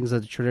trappings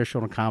of the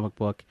traditional comic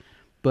book,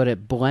 but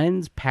it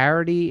blends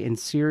parody and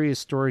serious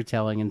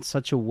storytelling in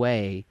such a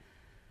way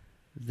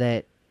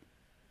that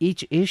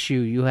each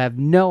issue you have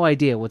no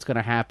idea what's going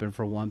to happen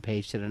from one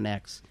page to the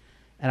next.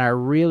 And I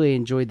really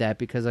enjoyed that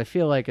because I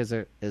feel like as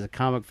a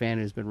comic fan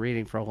who's been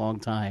reading for a long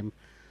time,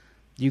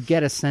 you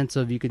get a sense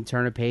of you can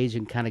turn a page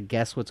and kind of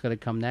guess what's going to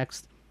come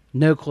next.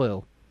 No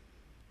clue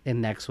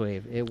in Next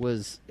Wave. It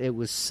was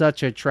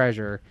such a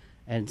treasure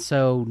and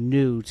so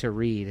new to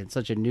read and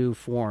such a new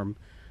form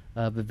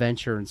of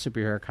adventure and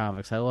superhero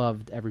comics. I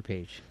loved every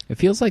page. It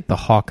feels like the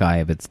Hawkeye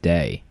of its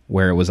day,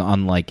 where it was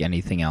unlike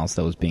anything else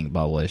that was being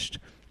published,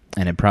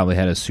 and it probably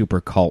had a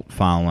super cult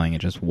following.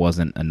 It just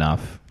wasn't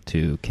enough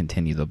to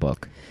continue the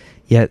book.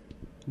 Yet,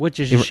 which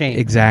is a shame.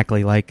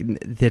 Exactly. Like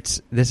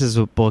this is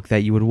a book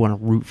that you would want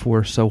to root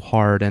for so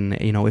hard, and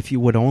you know, if you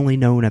would only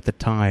known at the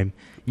time,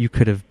 you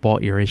could have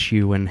bought your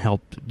issue and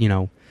helped,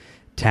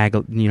 tag,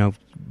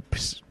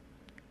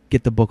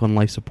 get the book on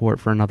life support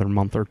for another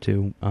month or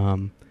two.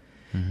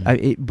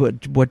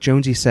 But what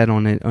Jonesy said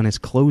on his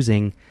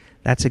closing,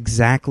 that's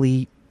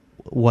exactly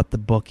what the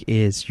book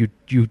is. You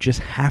just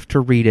have to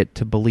read it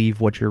to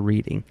believe what you're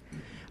reading.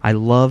 I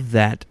love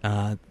that.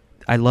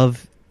 I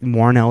love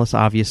Warren Ellis,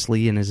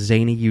 obviously, and his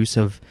zany use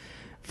of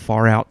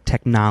far-out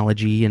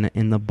technology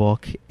in the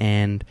book,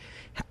 and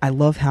I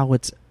love how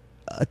it's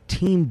a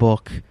team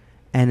book,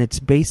 and it's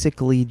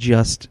basically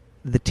just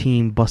the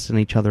team busting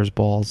each other's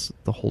balls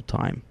the whole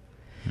time.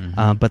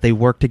 Mm-hmm. But they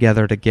work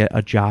together to get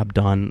a job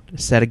done,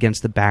 set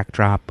against the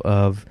backdrop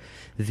of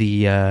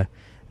the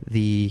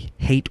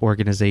hate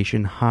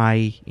organization,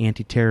 High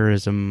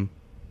Anti-Terrorism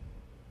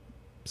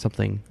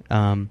something.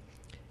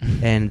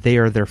 and they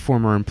are their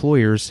former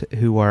employers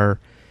who are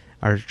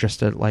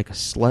just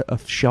a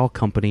shell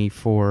company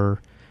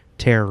for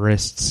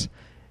terrorists,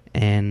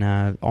 and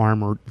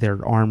they're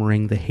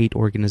armoring the hate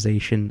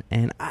organization.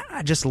 And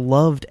I just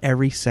loved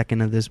every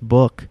second of this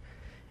book,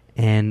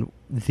 and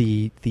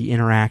the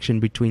interaction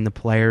between the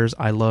players.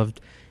 I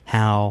loved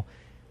how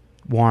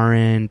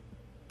Warren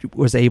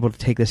was able to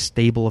take this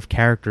stable of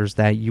characters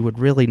that you would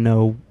really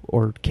know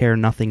or care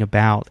nothing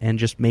about and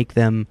just make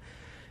them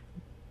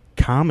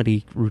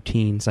comedy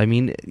routines. I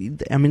mean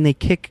they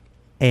kick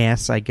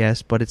ass, I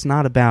guess, but it's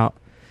not about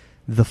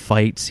the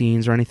fight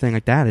scenes or anything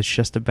like that. It's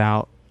just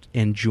about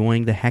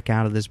enjoying the heck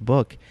out of this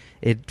book.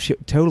 It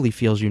totally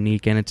feels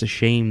unique, and it's a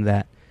shame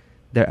that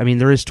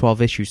there is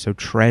 12 issues, so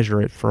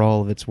treasure it for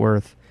all of its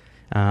worth.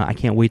 I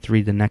can't wait to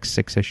read the next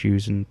 6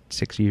 issues in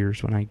 6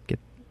 years when I get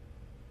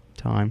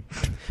time.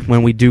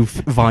 When we do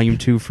volume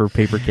 2 for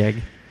Paper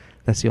Keg,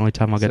 that's the only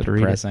time I'll get to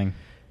read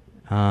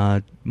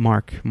it.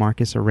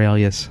 Marcus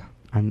Aurelius,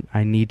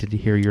 I needed to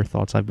hear your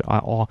thoughts.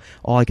 All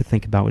I could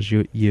think about was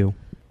you.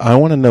 I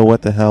want to know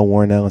what the hell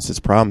Warren Ellis's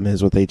problem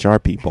is with HR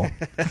people.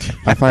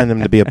 I find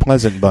them to be a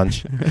pleasant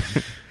bunch.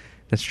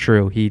 That's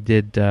true. He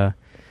did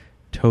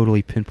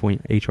totally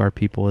pinpoint HR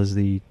people as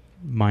the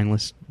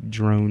mindless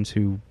drones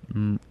who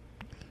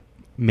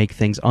make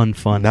things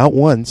unfun. Not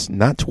once,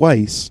 not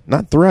twice,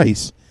 not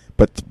thrice,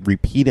 but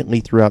repeatedly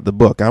throughout the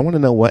book. I want to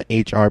know what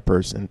HR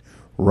person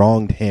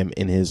wronged him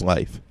in his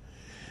life.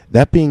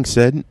 That being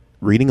said,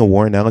 reading a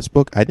Warren Ellis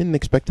book, I didn't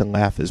expect to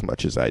laugh as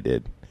much as I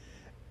did.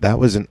 That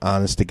was an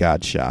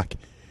honest-to-God shock.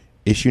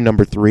 Issue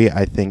number 3,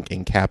 I think,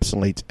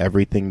 encapsulates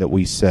everything that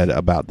we said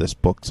about this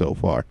book so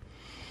far.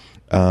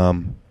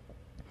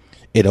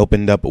 It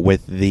opened up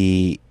with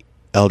the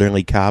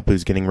elderly cop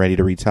who's getting ready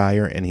to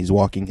retire, and he's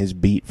walking his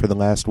beat for the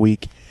last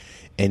week,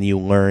 and you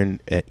learn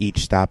at each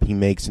stop he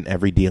makes and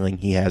every dealing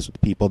he has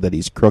with people that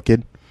he's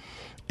crooked.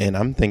 And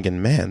I'm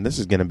thinking, man, this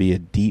is going to be a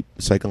deep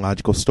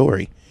psychological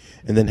story.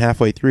 And then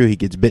halfway through, he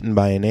gets bitten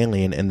by an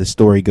alien, and the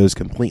story goes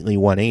completely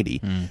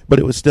 180. But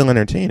it was still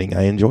entertaining.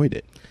 I enjoyed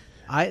it.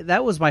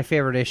 That was my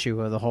favorite issue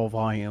of the whole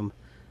volume,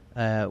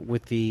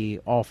 with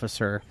the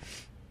officer,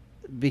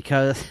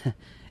 because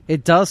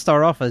it does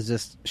start off as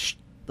just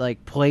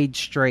played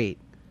straight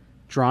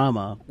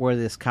drama, where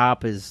this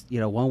cop is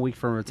 1 week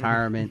from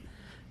retirement.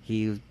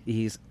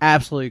 He's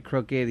absolutely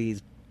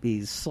crooked.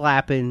 He's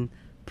slapping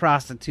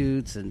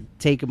prostitutes and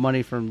taking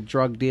money from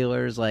drug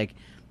dealers.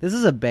 This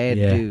is a bad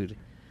dude.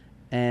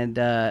 And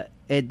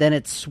then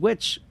it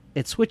switches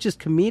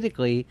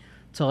comedically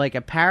to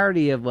a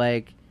parody of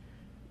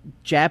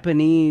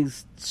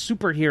Japanese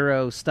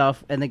superhero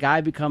stuff, and the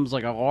guy becomes a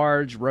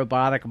large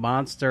robotic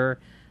monster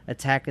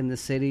attacking the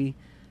city.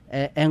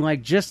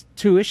 And just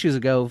 2 issues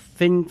ago,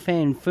 Fin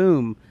Fan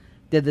Foom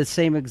did the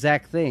same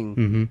exact thing.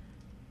 Mm-hmm.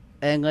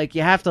 And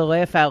you have to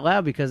laugh out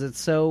loud because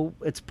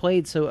it's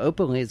played so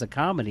openly as a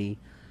comedy,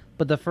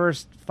 but the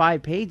first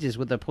 5 pages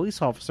with the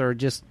police officer are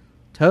just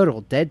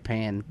total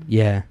deadpan.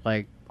 Yeah.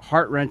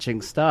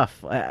 Heart-wrenching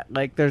stuff.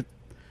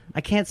 I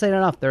can't say it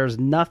enough. There's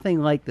nothing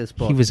like this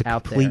book. He was a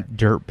out complete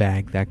there.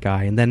 dirtbag, that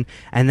guy. And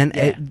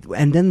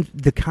then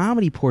the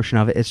comedy portion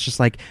of it, it's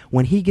just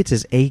when he gets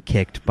his A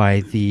kicked by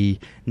the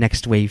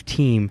Next Wave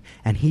team,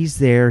 and he's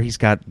there, he's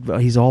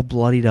all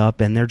bloodied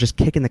up, and they're just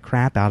kicking the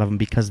crap out of him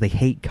because they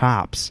hate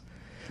cops.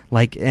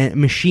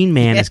 Machine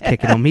Man is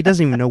kicking him. He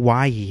doesn't even know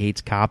why he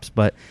hates cops,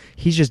 but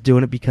he's just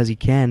doing it because he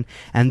can.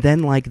 And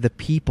then, the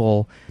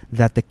people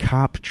that the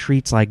cop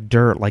treats like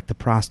dirt, like the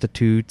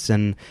prostitutes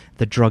and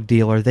the drug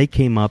dealer, they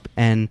came up,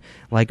 and,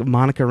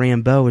 Monica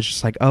Rambeau was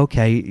just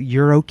okay,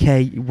 you're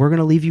okay. We're going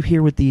to leave you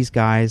here with these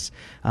guys.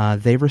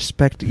 They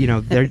respect,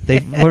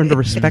 they've learned to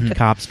respect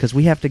cops because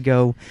we have to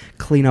go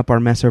clean up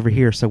our mess over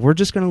here. So we're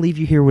just going to leave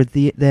you here with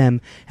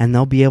them, and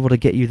they'll be able to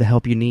get you the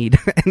help you need.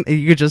 And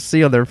you could just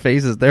see on their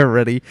faces, they're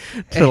ready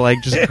to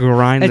just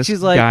grind this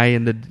guy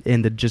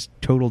into just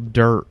total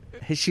dirt.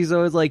 She's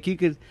always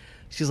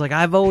she's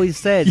I've always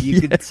said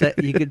you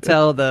could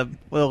tell the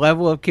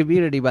level of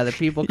community by the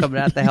people coming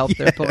out to help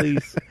their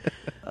police.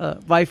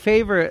 My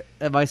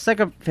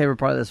second favorite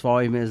part of this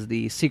volume is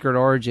the secret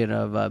origin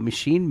of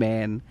Machine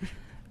Man,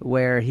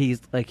 where he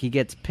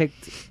gets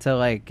picked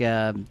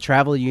to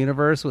travel the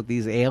universe with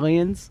these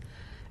aliens.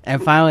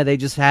 And finally, they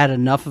just had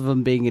enough of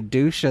him being a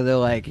douche, so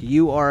they're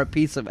you are a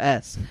piece of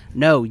S.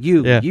 No,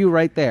 you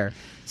right there.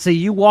 See,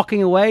 you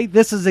walking away,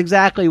 this is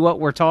exactly what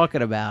we're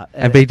talking about.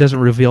 But he doesn't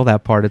reveal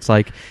that part.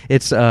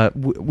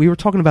 We were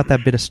talking about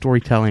that bit of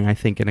storytelling, I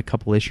think, in a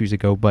couple issues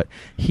ago, but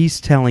he's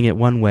telling it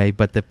one way,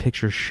 but the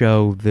pictures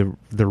show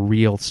the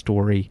real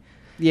story.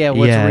 Yeah,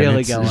 what's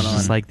really going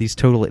on. It's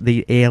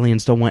the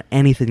aliens don't want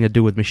anything to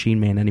do with Machine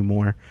Man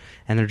anymore,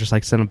 and they're just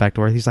send him back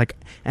to Earth. He's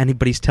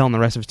but he's telling the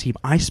rest of his team,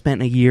 I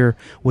spent a year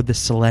with the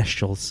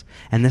Celestials,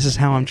 and this is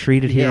how I'm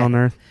treated here on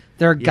Earth.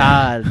 They're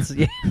gods.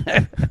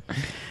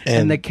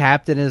 And the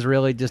captain is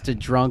really just a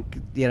drunk,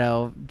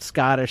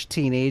 Scottish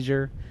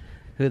teenager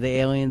who the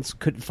aliens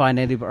couldn't find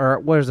anybody. Or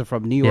where is it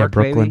from? New York,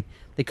 Brooklyn. Maybe?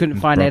 They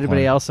couldn't find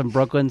anybody else in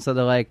Brooklyn, so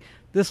they're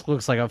this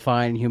looks like a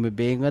fine human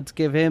being. Let's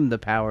give him the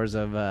powers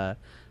of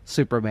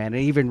Superman. And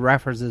he even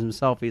references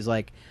himself. He's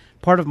like,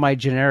 part of my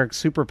generic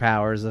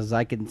superpowers is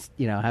I can,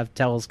 have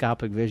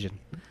telescopic vision.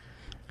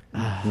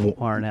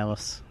 Warren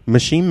Ellis.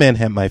 Machine Man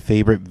had my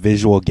favorite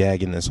visual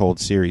gag in this whole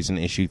series in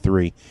issue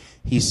 3.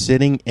 He's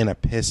sitting in a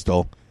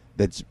pistol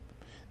that's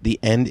the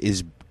end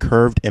is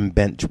curved and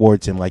bent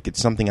towards him like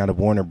it's something out of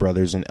Warner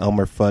Brothers, and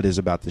Elmer Fudd is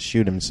about to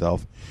shoot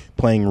himself,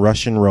 playing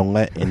Russian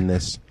roulette in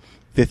this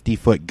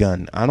 50-foot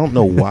gun. I don't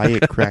know why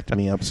it cracked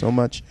me up so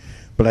much,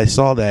 but I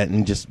saw that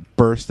and just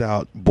burst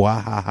out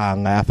blah-ha-ha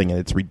laughing at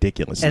its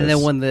ridiculousness. And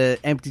then when the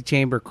empty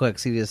chamber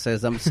clicks, he just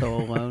says, "I'm so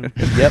alone."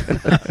 Yep.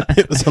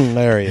 It was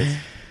hilarious.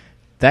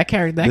 That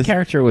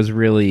character was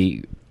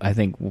really, I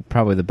think,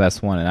 probably the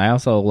best one. And I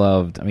also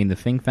loved, the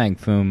Fing Fang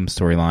Foom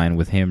storyline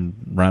with him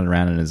running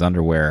around in his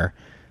underwear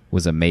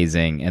was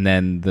amazing. And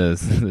then the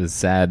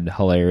sad,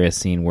 hilarious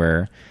scene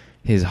where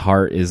his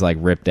heart is like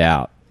ripped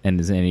out,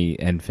 and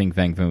Fing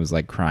Fang Foom was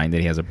like crying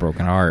that he has a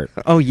broken heart.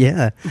 Oh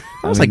yeah,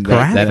 that was like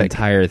graphic. That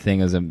entire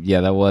thing was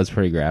that was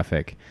pretty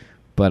graphic.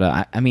 But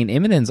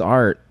Immonen's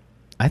art,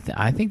 I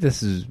think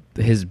this is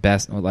his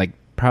best, like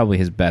probably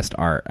his best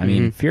art.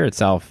 Fear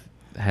itself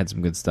had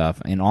some good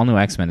stuff, and All New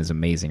X-Men is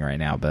amazing right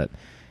now. But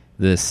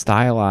the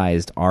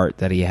stylized art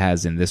that he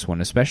has in this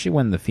one, especially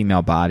when the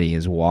female body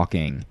is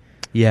walking.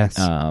 Yes.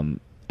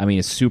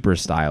 It's super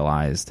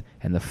stylized,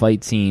 and the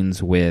fight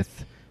scenes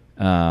with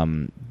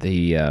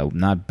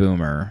not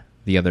Boomer,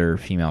 the other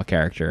female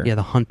character. Yeah,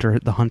 the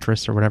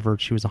huntress or whatever.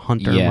 She was a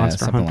hunter,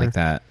 monster something hunter. like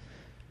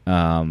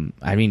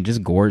that.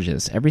 Just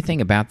gorgeous. Everything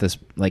about this,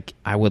 like,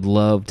 I would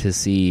love to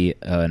see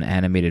an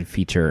animated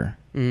feature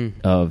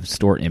of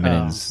Stuart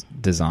Immonen's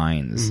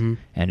designs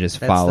and just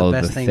follow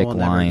the thick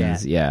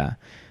lines. Yeah.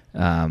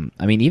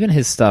 Even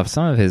his stuff,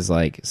 some of his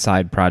like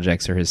side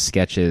projects or his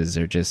sketches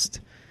are just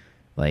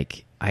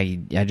like, I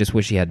just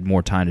wish he had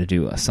more time to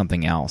do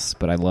something else,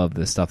 but I love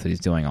the stuff that he's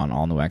doing on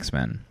All New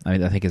X-Men. I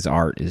think his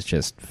art is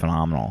just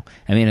phenomenal.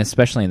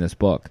 Especially in this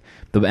book.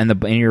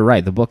 And you're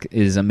right, the book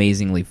is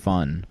amazingly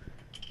fun.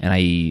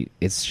 And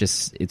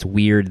it's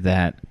weird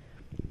that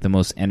the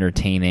most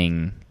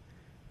entertaining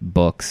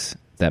books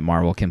that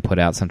Marvel can put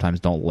out sometimes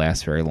don't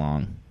last very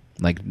long.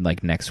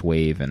 Like Next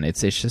Wave, and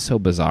it's just so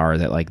bizarre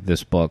that like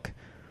this book,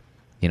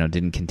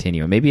 didn't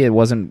continue. Maybe it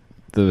wasn't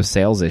the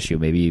sales issue.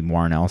 Maybe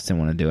Warren Ellis didn't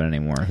want to do it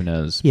anymore. Who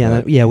knows?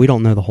 Yeah, we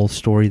don't know the whole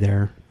story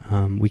there.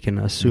 We can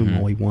assume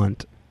all we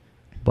want,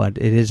 but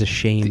it is a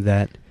shame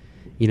that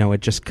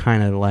it just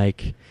kind of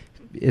like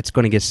it's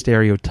going to get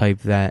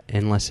stereotyped that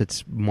unless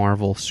it's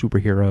Marvel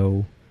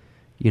superhero,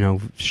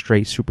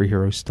 straight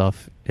superhero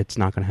stuff, it's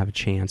not going to have a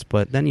chance.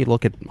 But then you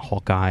look at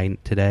Hawkeye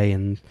today,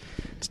 and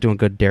it's doing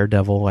good.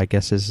 Daredevil, I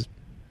guess, is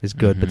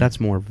good, but that's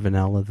more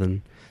vanilla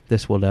than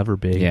this will ever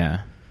be.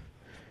 Yeah.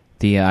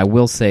 I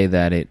will say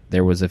that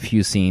there was a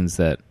few scenes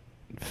that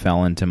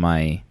fell into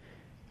my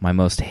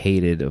most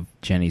hated of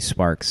Jenny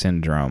Sparks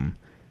syndrome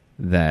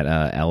that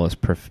Ellis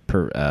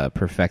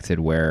perfected,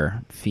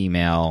 where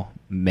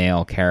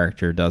male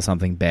character does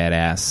something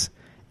badass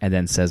and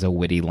then says a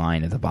witty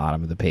line at the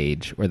bottom of the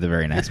page or the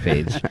very next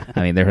page.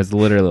 There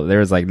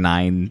was like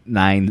nine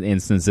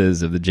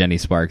instances of the Jenny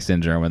Sparks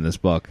syndrome in this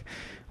book,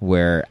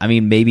 where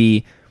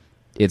maybe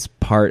it's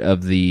part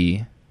of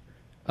the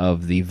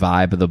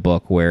vibe of the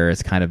book where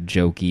it's kind of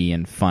jokey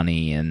and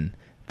funny,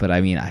 but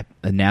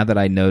now that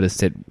I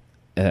noticed it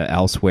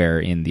elsewhere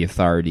in The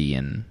Authority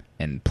and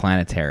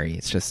Planetary,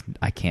 it's just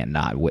I can't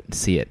not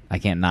see it. I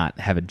can't not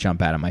have it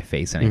jump out of my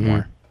face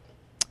anymore.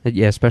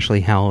 Yeah,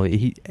 especially how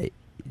he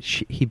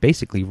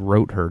basically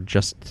wrote her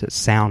just to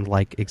sound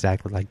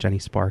exactly like Jenny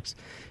Sparks.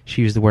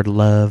 She used the word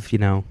love,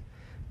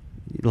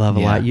 love a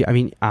lot.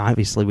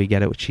 Obviously we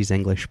get it, she's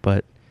English,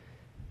 but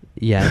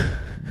yeah,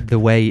 the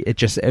way it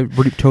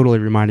totally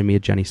reminded me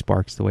of Jenny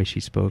Sparks, the way she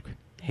spoke.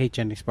 Hate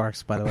Jenny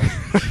Sparks, by the way.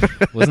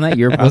 Wasn't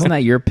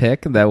that your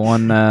pick? That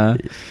one?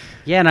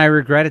 Yeah, and I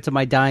regret it to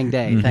my dying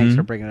day. Thanks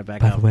for bringing it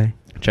back up. By the way,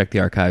 check the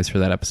archives for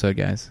that episode,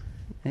 guys.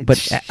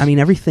 But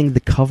everything, the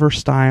cover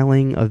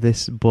styling of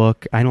this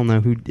book, I don't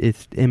know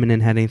if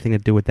Immonen had anything to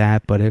do with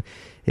that, but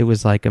it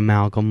was like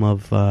amalgam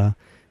of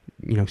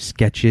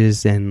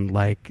sketches and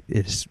like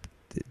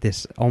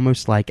this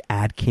almost like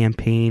ad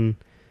campaign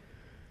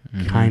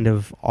kind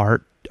of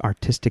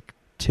artistic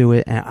to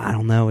it. And I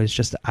don't know, it's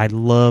just I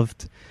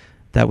loved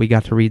that we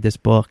got to read this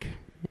book,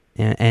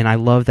 and I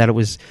love that it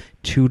was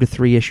 2 to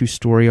 3 issue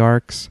story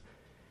arcs.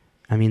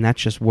 That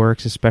just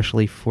works,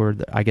 especially for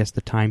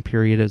the time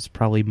period. It's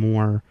probably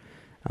more,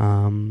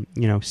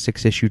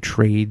 6-issue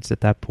trades at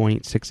that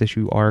point,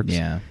 6-issue arcs.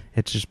 Yeah,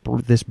 it's just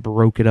this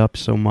broke it up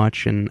so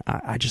much, and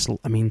I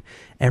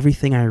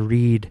everything I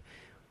read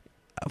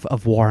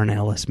of Warren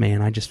Ellis,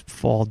 man, I just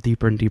fall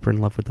deeper and deeper in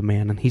love with the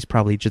man, and he's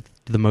probably just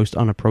the most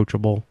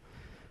unapproachable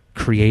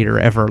creator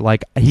ever.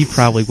 Like, he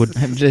probably would.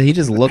 He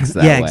just looks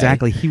that way. Yeah,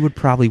 exactly. He would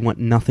probably want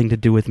nothing to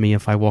do with me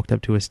if I walked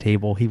up to his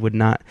table. He would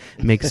not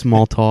make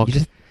small talk.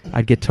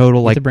 I'd get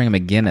total you like. have to bring him a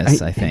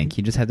Guinness. I think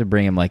you just have to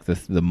bring him like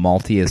the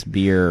maltiest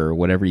beer or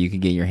whatever you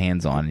could get your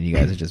hands on, and you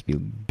guys would just be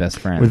best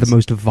friends. With the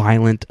most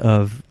violent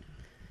of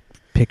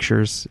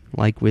pictures,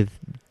 like with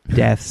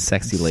death,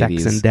 Sexy sex,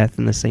 ladies. and death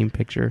in the same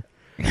picture.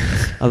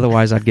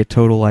 Otherwise, I'd get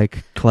total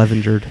like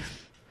Clevengered.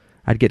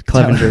 I'd get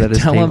Clevengered at his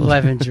tell him table.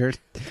 Clevenger.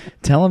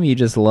 Tell him you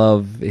just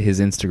love his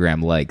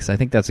Instagram likes. I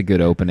think that's a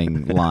good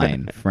opening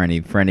line for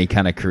any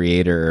kind of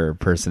creator or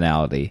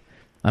personality.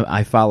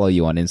 I follow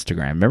you on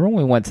Instagram. Remember when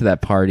we went to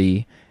that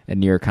party at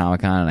New York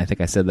Comic Con, and I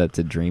think I said that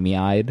to Dreamy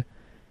Eyed,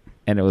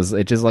 and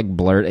it just like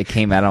blurred. It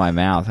came out of my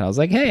mouth. I was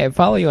like, "Hey, I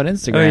follow you on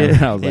Instagram." Oh, yeah.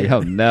 And I was like, "Oh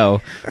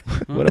no,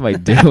 what am I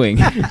doing?"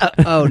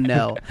 Oh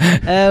no!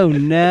 Oh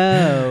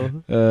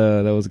no!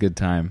 That was a good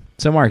time.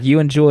 So, Mark, you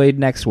enjoyed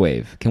Next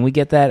Wave. Can we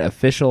get that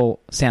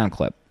official sound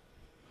clip?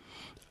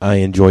 I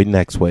enjoyed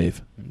Next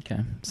Wave.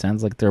 Okay.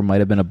 Sounds like there might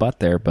have been a butt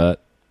there, but,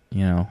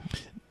 you know.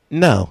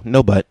 No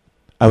but.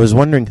 I was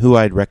wondering who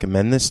I'd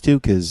recommend this to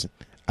because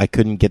I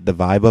couldn't get the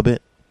vibe of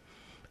it.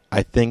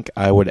 I think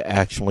I would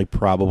actually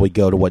probably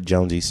go to what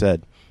Jonesy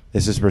said.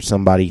 This is for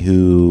somebody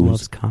who's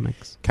Loves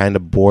comics. kind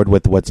of bored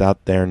with what's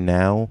out there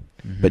now,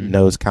 but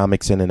knows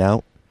comics in and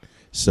out.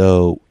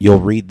 So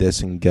you'll read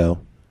this and go,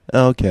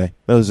 oh, okay,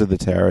 those are the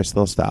terrorists.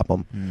 They'll stop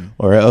them.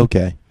 Or,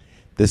 okay,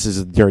 this is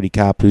a dirty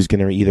cop who's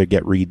going to either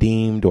get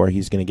redeemed or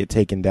he's going to get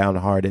taken down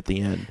hard at the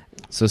end.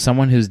 So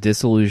someone who's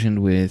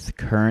disillusioned with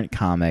current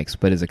comics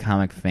but is a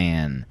comic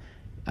fan,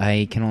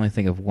 I can only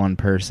think of one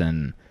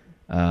person,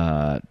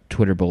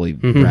 Twitter bully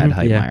Brad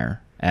Heitmeyer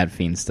at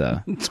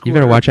Fiendsta. You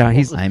better watch out.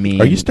 I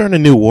mean, Are you starting a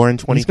new war in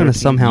 2013? He's going to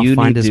somehow you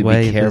find need his to be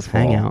way into this careful.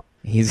 hangout.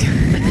 He's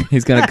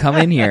going to come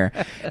in here.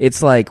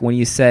 It's like when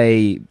you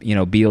say,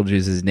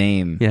 Beetlejuice's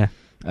name. Yeah.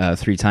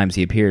 3 times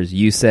he appears.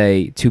 You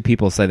say 2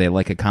 people say they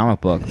like a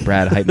comic book.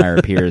 Brad Heitmeyer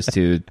appears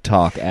to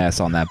talk ass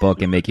on that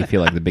book and make you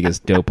feel like the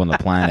biggest dope on the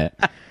planet.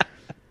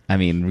 I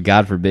mean,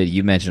 God forbid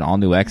you mention all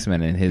new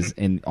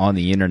X-Men on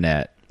the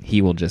internet.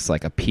 He will just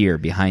like appear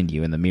behind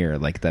you in the mirror,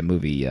 like that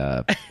movie.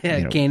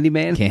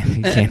 Candyman.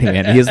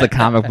 Candyman. He is the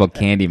comic book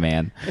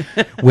Candyman.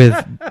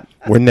 We're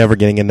never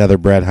getting another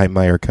Brad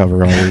Heitmeyer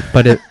cover, are we?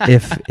 But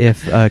if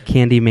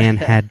Candyman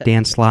had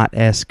Dan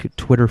Slott-esque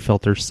Twitter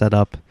filters set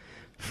up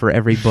for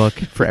every book,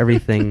 for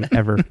everything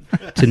ever,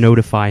 to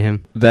notify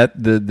him.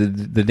 That the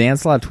Dan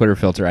Slott Twitter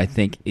filter, I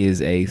think,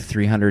 is a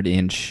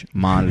 300-inch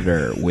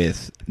monitor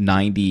with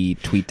 90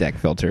 TweetDeck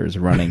filters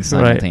running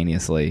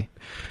simultaneously,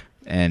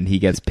 and he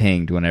gets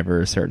pinged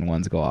whenever certain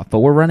ones go off. But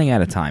we're running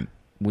out of time.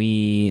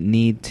 We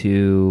need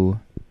to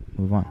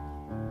move on.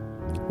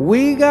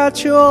 We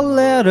got your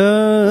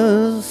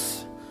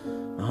letters.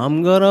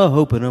 I'm gonna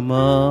open them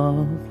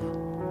up.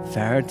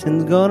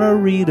 Farrington's gonna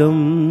read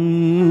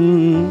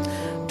them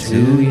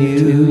to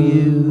you.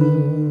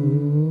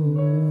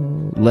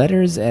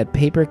 Letters at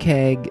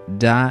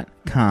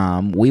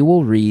paperkeg.com. We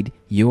will read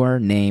your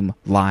name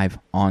live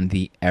on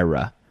the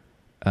era.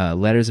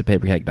 Letters at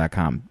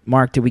paperkeg.com.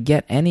 Mark, did we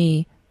get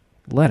any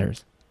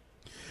letters?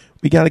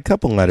 We got a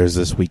couple letters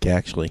this week,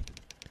 actually.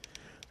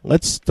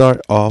 Let's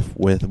start off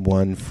with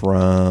one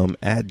from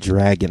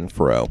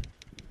 @DragonFro.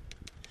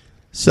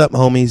 Sup,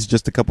 homies?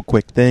 Just a couple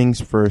quick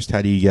things. First,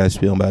 how do you guys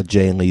feel about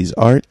Jay Lee's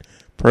art?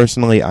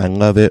 Personally, I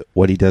love it.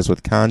 What he does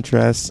with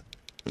contrasts.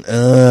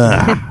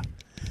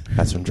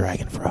 That's from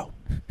DragonFro.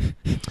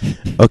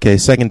 Okay,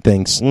 second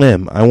thing.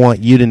 Slim, I want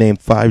you to name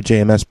 5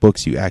 JMS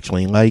books you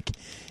actually like,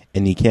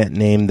 and you can't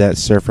name that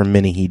Surfer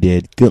Mini he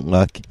did. Good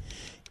luck.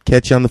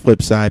 Catch you on the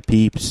flip side,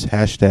 peeps. #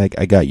 I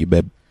got you,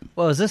 babe.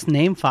 Well, is this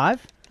Name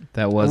 5?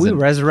 That Are was we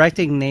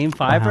resurrecting Name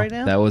 5 Wow. right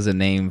now? that was a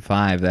name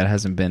 5 that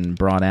hasn't been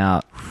brought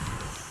out.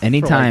 For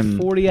Anytime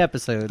like 40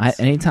 episodes.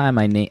 anytime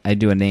I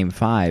do a name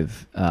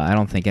 5, I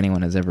don't think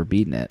anyone has ever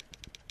beaten it.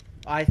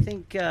 I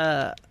think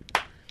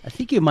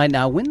you might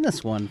now win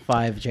this one.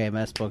 5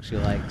 JMS books you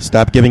like.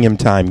 Stop giving him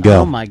time. Go.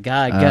 Oh my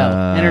God,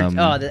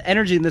 go! The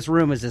energy in this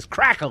room is just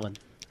crackling.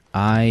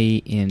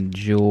 I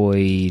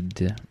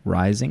enjoyed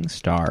Rising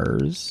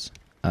Stars.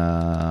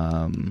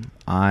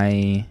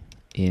 I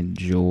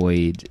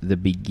enjoyed the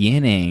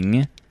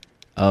beginning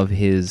of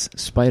his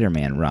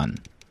Spider-Man run.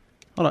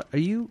 Hold on,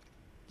 you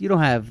don't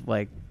have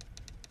like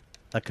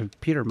a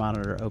computer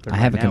monitor open? I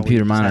have a right now.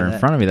 computer We just monitor had in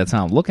front of me. That's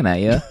how I'm looking at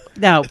you.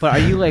 No, but are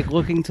you like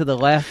looking to the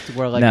left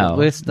where like no, the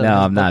list of no, his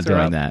I'm not books are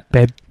doing up? that.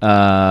 Babe.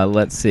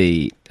 Let's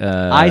see.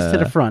 Eyes to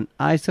the front.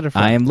 Eyes to the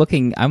front.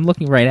 I'm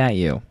looking right at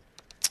you.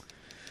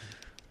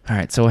 All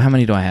right. So how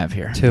many do I have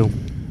here? 2.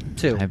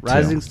 2. I have 2.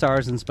 Rising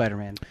Stars and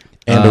Spider-Man.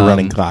 And a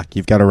running clock.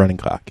 You've got a running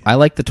clock. I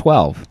liked the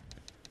 12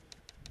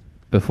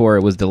 before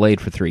it was delayed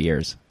for 3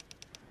 years.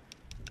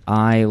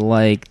 I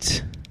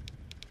liked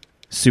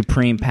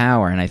Supreme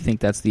Power, and I think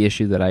that's the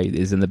issue that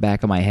is in the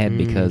back of my head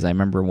because I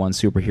remember one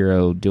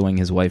superhero doing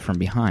his wife from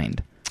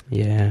behind.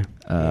 Yeah.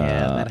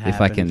 that if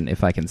happened.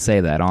 I can say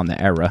that on the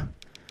era.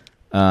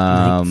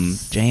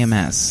 Nice.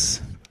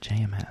 JMS.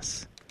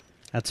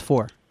 That's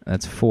 4.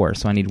 That's 4.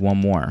 So I need one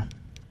more.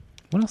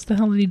 What else the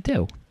hell did he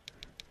do?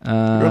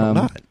 You're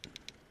not.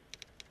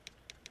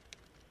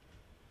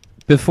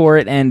 Before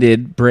it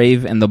ended,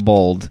 Brave and the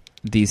Bold,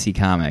 DC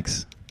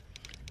Comics.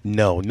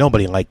 No,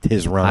 nobody liked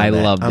his run. I on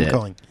that. loved I'm it.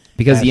 Going.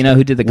 Because you know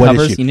who did the What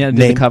covers? issue? You know who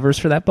did the Name- covers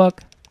for that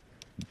book?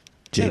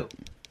 Jay.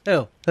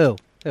 Who?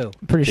 Who?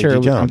 I'm pretty J.G. sure.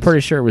 I'm Jones. pretty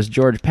sure it was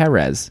George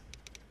Perez,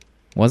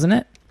 wasn't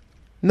it?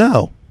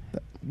 No.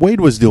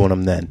 Wade was doing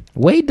them then.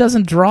 Wade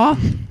doesn't draw.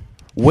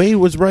 Wade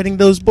was writing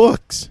those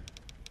books.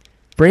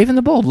 Brave and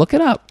the Bold. Look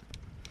it up.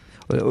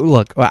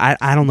 Look,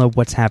 I don't know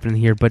what's happening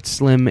here, but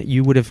Slim,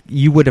 you would have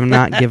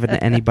not given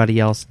anybody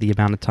else the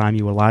amount of time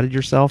you allotted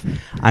yourself.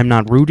 I'm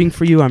not rooting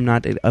for you. I'm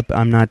not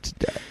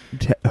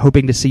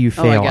hoping to see you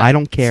Oh my fail. God. I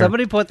don't care.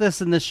 Somebody put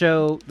this in the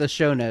show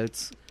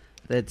notes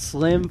that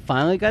Slim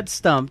finally got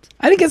stumped.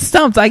 I didn't get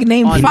stumped. I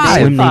named On five.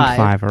 Slim named Five.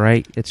 5. All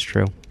right, it's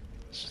true.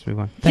 Let's just move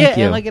on. Thank yeah,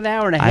 you. in like an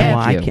hour and a I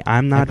half. can't-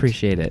 I'm not- I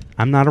appreciate it.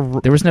 I'm not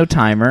a. There was no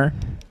timer.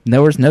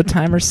 There was no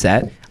timer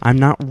set. I'm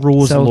not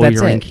rules So that's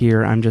lawyering it.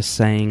 here. I'm just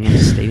saying, I'm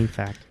stating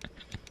fact.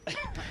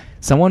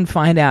 Someone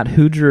find out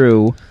who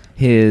drew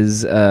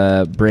his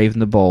Brave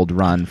and the Bold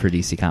run for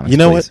DC Comics. You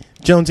know please.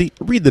 what? Jonesy,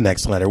 read the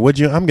next letter, would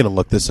you? I'm going to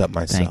look this up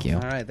myself. Thank you.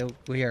 All right,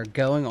 we are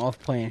going off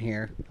plan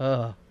here.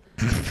 Ugh.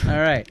 All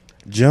right.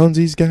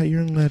 Jonesy's got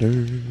your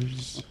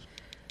letters.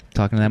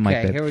 Talking to that mic.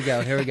 Okay, Babe.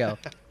 here we go.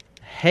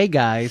 Hey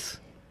guys,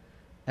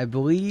 I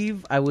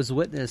believe I was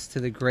witness to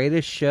the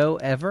greatest show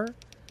ever.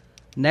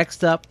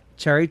 Next up,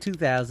 Cherry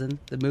 2000.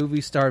 The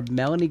movie starred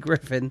Melanie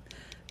Griffin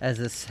as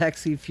a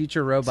sexy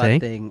future robot See?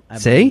 thing, I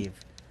See? believe.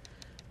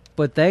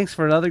 But thanks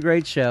for another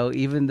great show,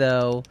 even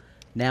though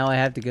now I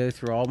have to go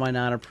through all my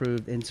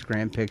non-approved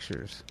Instagram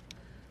pictures.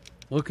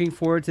 Looking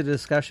forward to the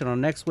discussion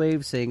on Next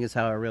Wave, seeing as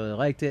how I really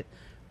liked it.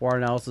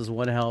 Warren Ellis is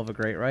one hell of a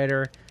great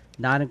writer,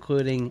 not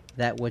including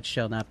That Which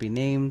Shall Not Be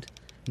Named.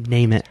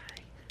 Name it.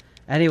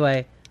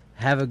 Anyway,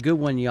 have a good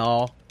one,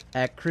 y'all.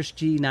 At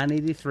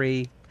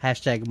ChrisG983,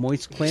 hashtag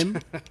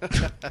MoistQuim.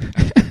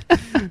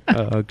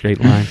 Oh, great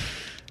line.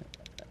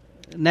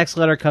 Next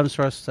letter comes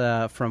to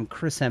us from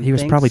Chris M. He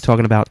was Thinks. probably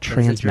talking about That's it,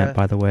 Transmet, Jeff.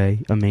 by the way.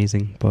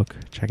 Amazing book.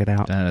 Check it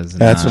out. That's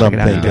not- what I'm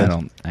I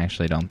thinking.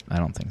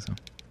 don't think so.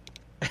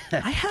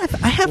 I have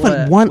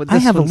Well, I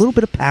this have a one's- little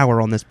bit of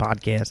power on this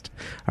podcast.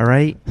 All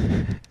right.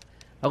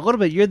 A little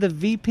bit. You're the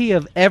VP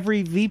of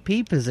every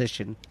VP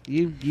position.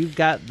 You've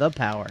got the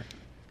power.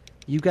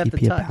 You've got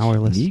VP the of touch.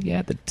 powerless. You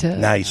got the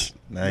touch.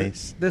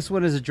 Nice. This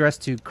one is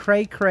addressed to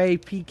Cray Cray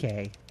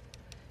PK.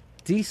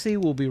 DC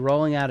will be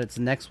rolling out its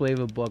next wave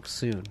of books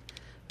soon,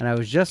 and I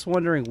was just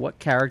wondering what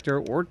character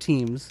or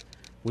teams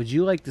would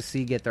you like to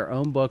see get their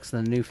own books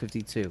in the New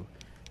 52?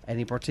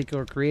 Any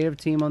particular creative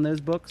team on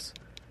those books?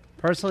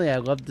 Personally,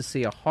 I'd love to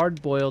see a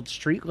hard-boiled,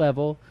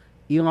 street-level,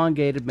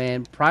 elongated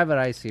man Private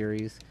Eye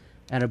series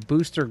and a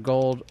Booster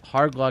Gold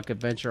Hard Luck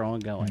adventure Oh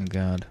ongoing.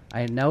 God.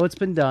 I know it's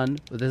been done,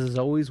 but this is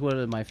always one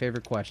of my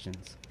favorite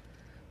questions.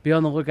 Be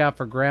on the lookout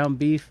for ground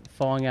beef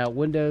falling out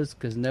windows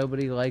because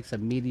nobody likes a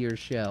meteor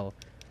shell.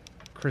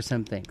 Chris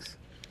M. Thinks.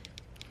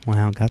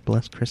 Wow. God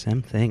bless Chris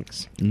M.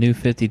 Thanks. New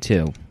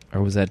 52.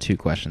 Or was that 2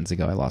 questions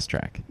ago? I lost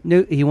track.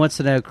 He wants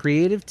to know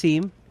creative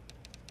team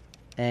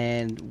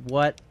and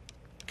what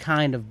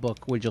kind of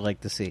book would you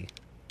like to see?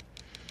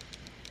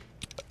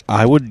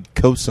 I would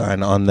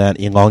co-sign on that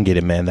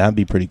elongated man. That'd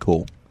be pretty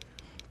cool.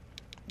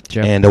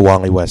 Jeff, And a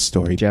Wally West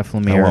story. Jeff I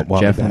want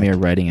Wally Lemire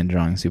back. writing and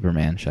drawing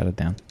Superman. Shut it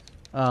down.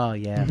 Oh,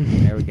 yeah.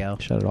 There we go.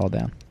 Shut it all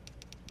down.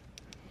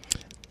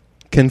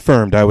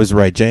 Confirmed, I was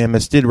right.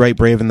 JMS did write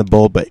Brave and the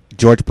Bold, but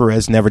George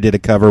Perez never did a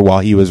cover while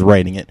he was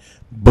writing it.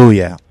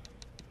 Booyah.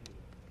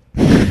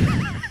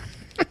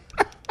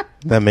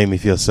 That made me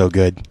feel so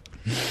good.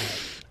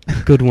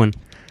 Good one.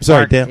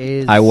 Sorry, Mark Dan.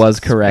 is I was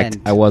correct.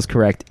 spent. I was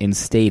correct in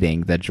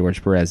stating that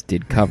George Perez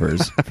did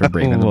covers for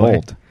Brave and the boy.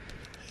 Bold.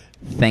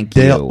 Thank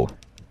Dale,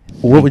 you.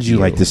 What would you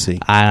Thank like you. to see?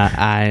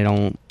 I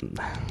don't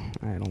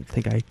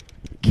think I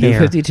New care.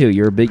 52.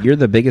 You're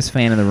the biggest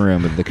fan in the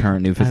room of the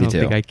current New I don't 52.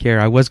 think I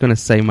care. I was going to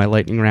say my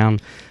lightning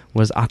round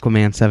was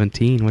Aquaman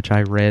 17, which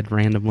I read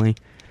randomly.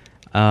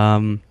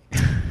 I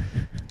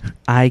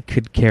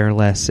could care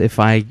less if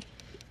I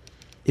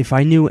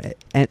knew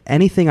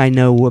anything I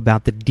know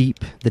about the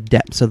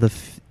depths of the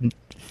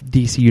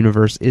DC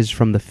universe is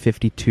from the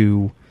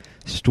 52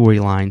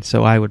 storyline.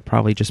 So I would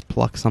probably just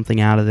pluck something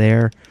out of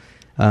there.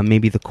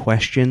 Maybe The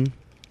Question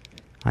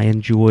I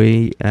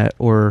enjoy,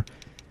 or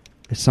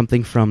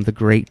something from the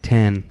Great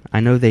 10.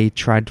 I know they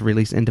tried to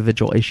release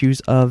individual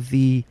issues of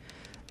the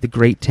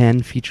Great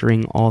 10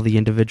 featuring all the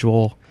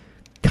individual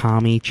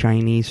commie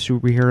Chinese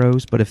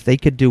superheroes, but if they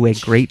could do a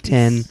Great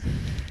 10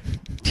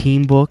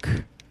 team book,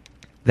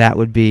 that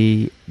would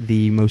be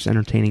the most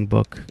entertaining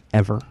book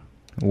ever.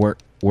 Were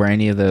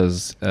any of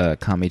those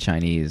commie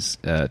Chinese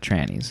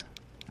trannies?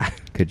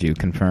 Could you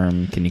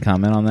confirm? Can you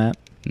comment on that?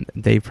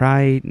 They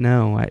probably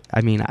no.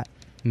 I mean,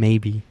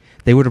 maybe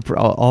they would have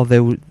all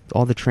the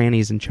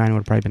trannies in China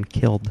would have probably been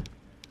killed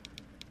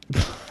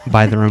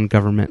by their own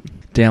government.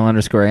 Dale _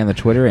 on the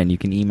Twitter, and you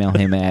can email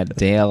him at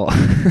Dale.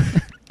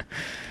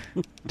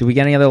 Do we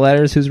get any other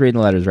letters? Who's reading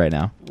the letters right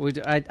now?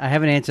 I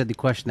haven't answered the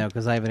question, though,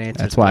 because I haven't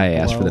answered That's why I it.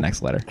 asked for the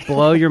next letter.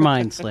 Blow your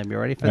mind, Slim. You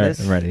ready for All right, this?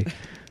 I'm ready.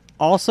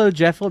 Also,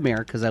 Jeff Lemire,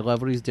 because I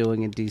love what he's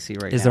doing in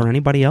DC right now. Is there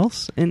anybody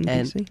else in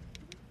And- DC?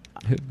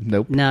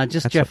 Nope. No,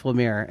 just That's Jeff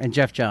Lemire and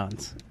Jeff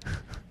Johns.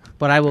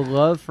 But I would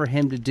love for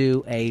him to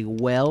do a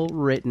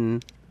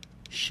well-written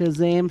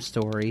Shazam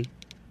story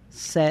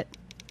set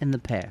in the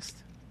past.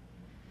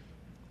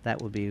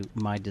 That would be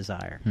my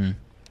desire.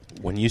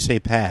 When you say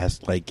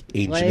past, like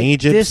ancient Like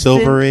Egypt, distant-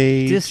 Silver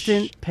Age,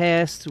 distant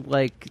past,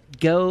 like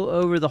go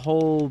over the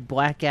whole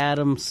Black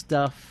Adam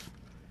stuff,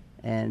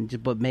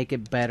 but make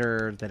it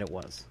better than it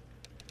was.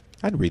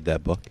 I'd read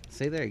that book.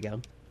 See, there you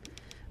go.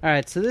 All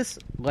right, so this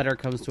letter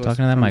comes to us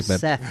Talking to that from mic, babe.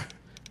 Seth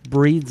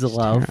Breeds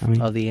Love I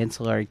mean- of the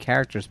Ancillary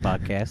Characters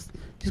podcast.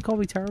 Did you call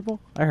me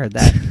terrible? I heard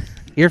that.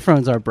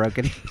 Earphones are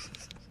broken.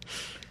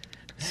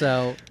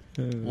 So,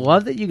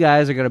 love that you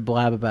guys are going to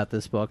blab about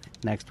this book,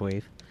 Next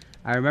Wave.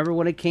 I remember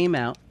when it came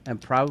out,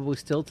 and probably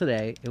still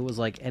today, it was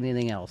like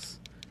anything else.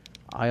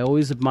 I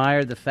always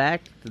admired the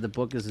fact that the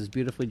book is as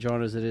beautifully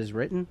drawn as it is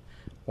written.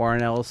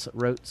 Warren Ellis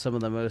wrote some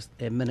of the most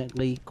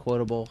eminently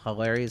quotable,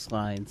 hilarious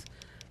lines,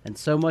 and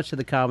so much of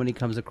the comedy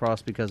comes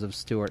across because of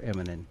Stuart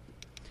Immonen.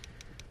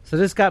 So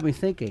this got me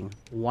thinking,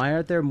 why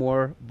aren't there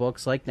more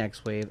books like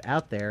Next Wave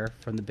out there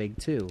from the big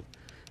two?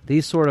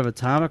 These sort of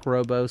Atomic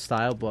Robo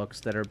style books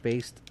that are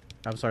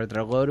that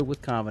are loaded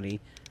with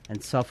comedy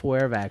and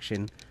self-aware of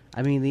action.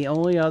 I mean, the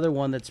only other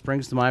one that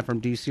springs to mind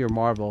from DC or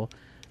Marvel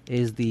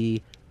is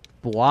the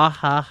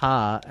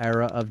Bwahaha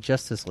era of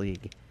Justice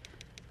League.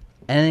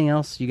 Anything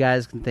else you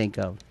guys can think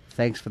of?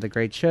 Thanks for the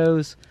great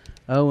shows.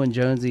 Oh, and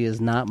Jonesy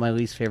is not my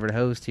least favorite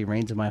host. He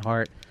reigns in my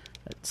heart.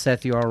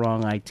 Seth, you are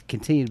wrong. I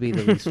continue to be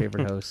the least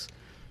favorite host.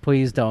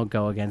 Please don't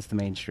go against the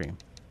mainstream.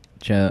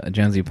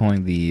 Jonesy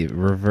pulling the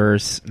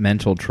reverse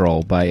mental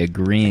troll by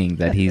agreeing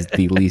that he's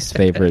the least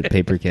favorite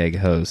Paper Keg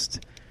host.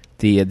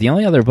 The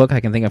only other book I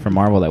can think of from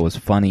Marvel that was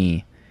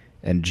funny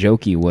and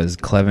jokey was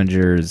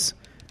Clevenger's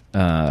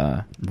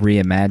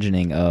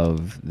reimagining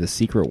of the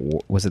Secret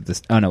War. Was it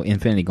this? Oh no,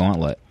 Infinity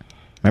Gauntlet.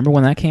 Remember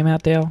when that came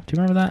out, Dale? Do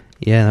you remember that?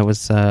 Yeah, that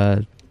was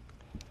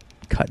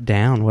cut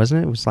down,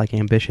 wasn't it? It was like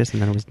ambitious,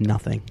 and then it was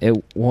nothing. I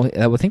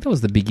think that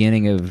was the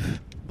beginning of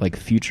like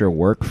future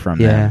work from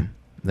them.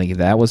 Like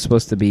that was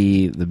supposed to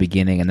be the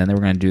beginning, and then they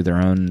were going to do their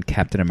own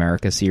Captain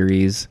America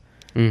series,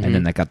 and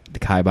then that got the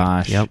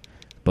kibosh. Yep.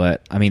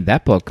 But I mean,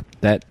 that book,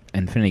 that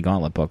Infinity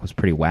Gauntlet book, was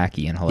pretty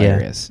wacky and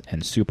hilarious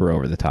and super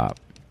over the top.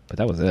 But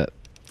that was it.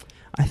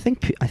 I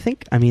think.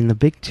 I mean, the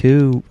big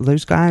two.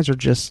 Those guys are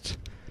just.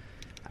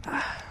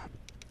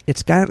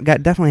 It's got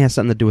definitely has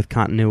something to do with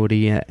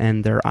continuity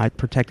and their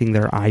protecting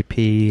their IP,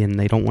 and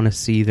they don't want to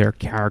see their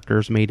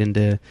characters made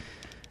into.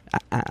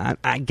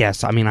 I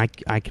guess. I mean,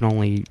 I can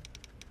only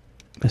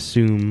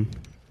assume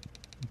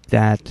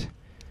that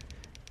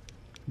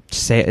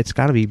it's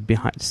got to be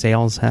behind.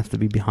 Sales have to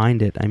be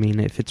behind it. I mean,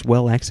 if it's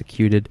well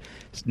executed,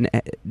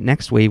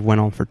 Next Wave went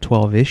on for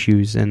 12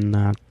 issues, and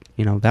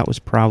that was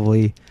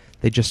probably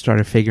they just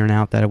started figuring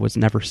out that it was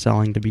never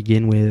selling to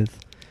begin with.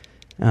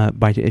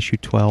 By issue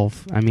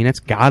 12. I mean, it's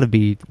got to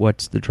be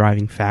what's the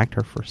driving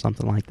factor for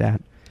something like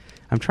that.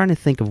 I'm trying to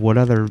think of what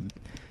other...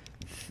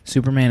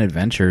 Superman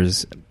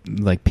Adventures,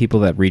 like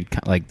people that read,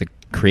 like the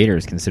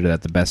creators consider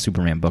that the best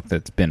Superman book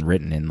that's been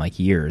written in like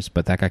years,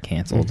 but that got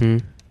canceled.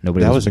 Mm-hmm.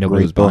 Nobody That was was a nobody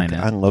great was book. buying it.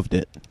 I loved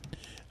it.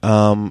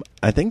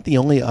 I think the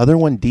only other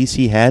one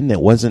DC had, and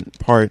it wasn't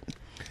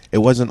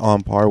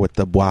on par with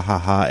the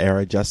Bwahaha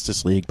era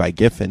Justice League by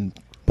Giffen,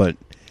 but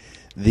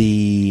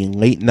the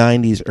late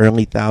 90s,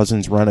 early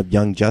 2000s run of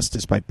Young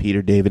Justice by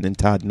Peter David and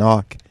Todd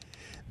Nauck,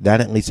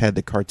 that at least had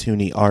the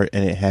cartoony art,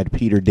 and it had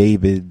Peter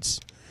David's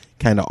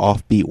kind of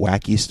offbeat,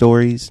 wacky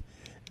stories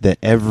that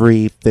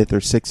every 5th or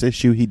 6th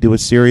issue he'd do a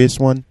serious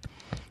one.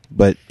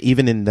 But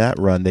even in that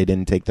run, they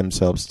didn't take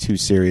themselves too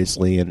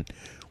seriously and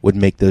would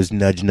make those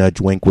nudge,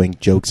 nudge, wink, wink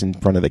jokes in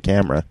front of the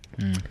camera.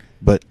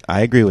 But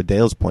I agree with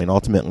Dale's point.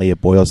 Ultimately, it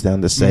boils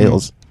down to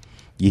sales.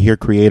 You hear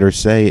creators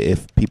say,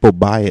 if people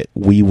buy it,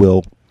 we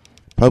will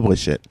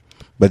publish it.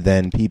 But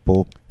then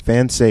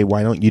fans say,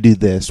 why don't you do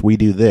this? We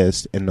do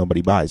this, and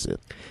nobody buys it.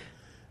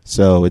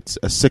 So it's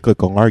a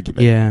cyclical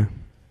argument. Yeah.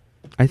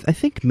 I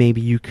think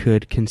maybe you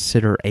could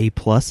consider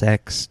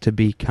A+X to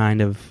be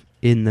kind of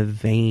in the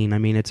vein. I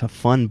mean, it's a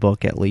fun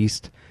book, at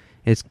least.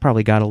 It's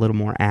probably got a little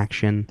more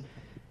action.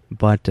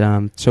 But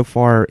so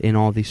far in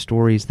all these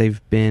stories,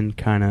 they've been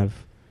kind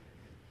of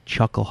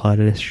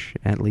chuckle-hut-ish,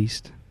 at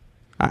least.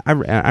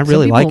 I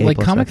really like A+X. Like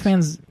comic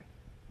fans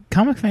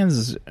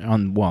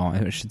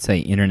I should say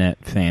internet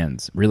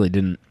fans really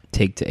didn't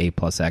take to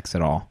A+X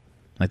at all.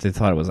 Like they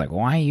thought it was like,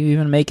 why are you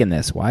even making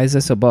this? Why is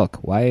this a book?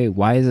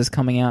 Why is this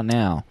coming out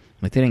now?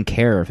 Like they didn't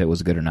care if it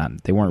was good or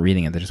not. They weren't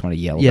reading it. They just wanted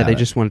to yell about it. Yeah, they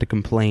just wanted to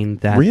complain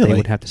that they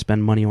would have to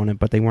spend money on it,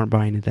 but they weren't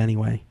buying it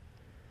anyway.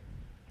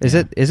 Is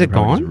it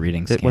gone?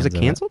 Was it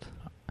canceled?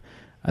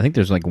 I think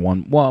there's like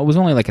one. Well, it was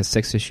only like a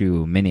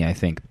 6-issue mini. I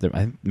think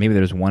maybe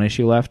there's one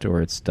issue left,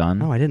 or it's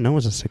done. Oh, I didn't know it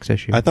was a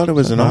 6-issue. I thought it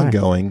was an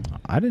ongoing.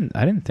 I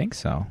didn't think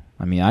so.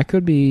 I mean, I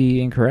could be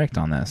incorrect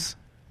on this,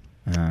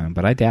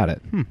 but I doubt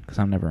it because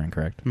I'm never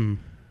incorrect.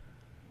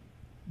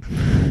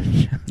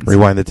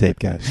 Rewind the tape,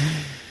 guys.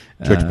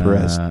 George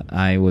Perez.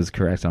 I was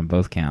correct on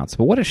both counts.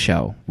 But what a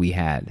show we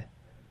had.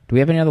 Do we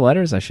have any other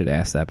letters? I should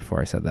ask that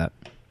before I said that.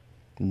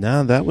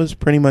 No, that was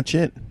pretty much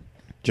it.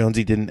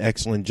 Jonesy did an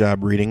excellent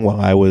job reading while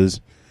I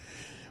was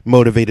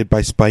motivated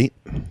by spite.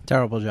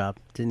 Terrible job.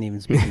 Didn't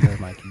even speak into the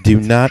mic. Do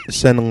not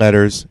send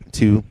letters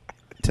to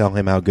tell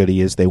him how good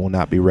he is. They will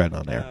not be read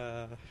on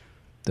air.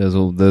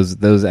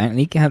 Those.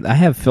 And I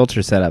have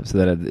filters set up so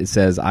that it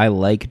says I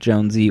like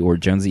Jonesy or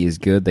Jonesy is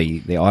good.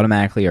 They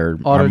automatically are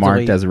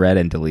marked as read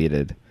and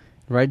deleted.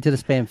 Right to the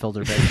spam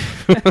filter, baby.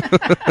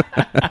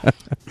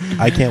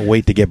 I can't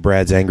wait to get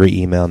Brad's angry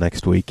email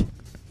next week.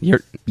 You're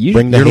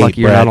Bring the hate,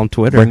 lucky you're Brad. not on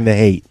Twitter. Bring the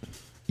hate.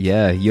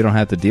 Yeah, you don't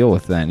have to deal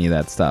with any of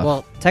that stuff.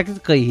 Well,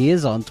 technically, he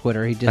is on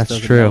Twitter. He just That's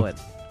doesn't true. know it.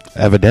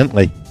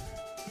 Evidently.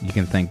 you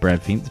can thank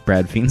Brad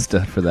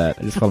Feensta for that.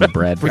 I just call him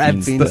Brad Brad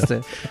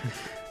Feensta.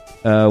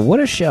 Feensta. What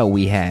a show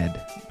we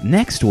had.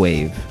 Next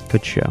Wave.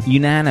 Good show.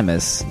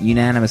 Unanimous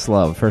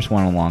love. First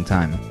one in a long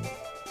time.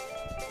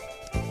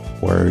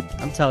 Word.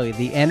 I'm telling you,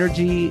 the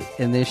energy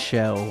in this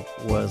show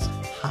was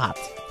hot.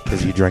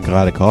 Because you drank a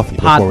lot of coffee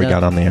Hot before we milk.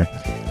 got on the air.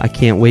 I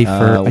can't wait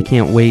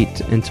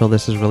until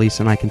this is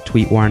released and I can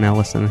tweet Warren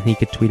Ellison and he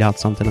could tweet out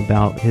something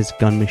about his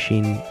gun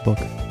machine book.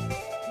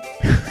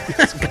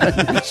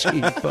 Gun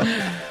machine book.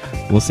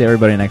 We'll see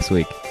everybody next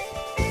week.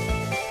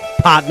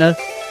 Partner.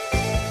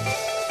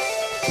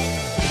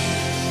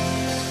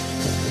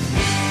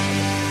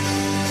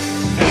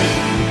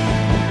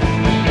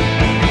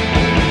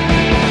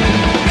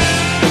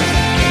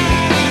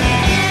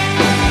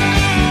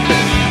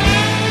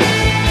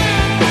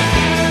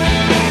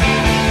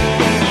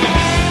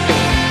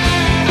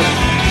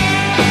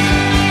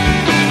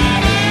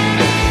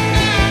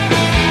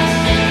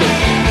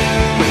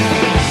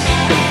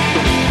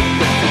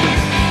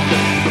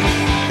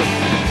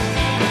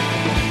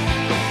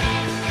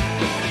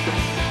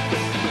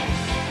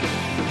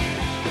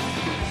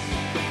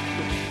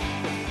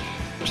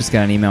 Just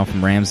got an email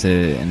from Rams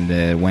and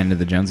went into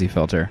the Jonesy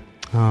filter.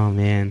 Oh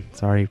man,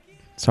 sorry,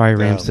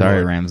 Rams.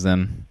 Sorry,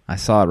 Ramsden. I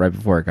saw it right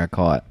before it got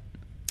caught.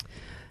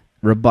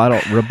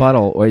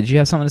 Rebuttal. Or did you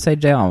have something to say,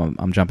 Jay?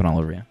 I'm jumping all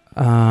over you.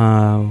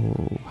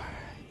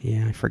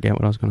 Yeah, I forget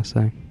what I was going to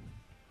say.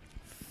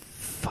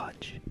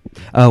 Fudge.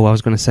 Oh, I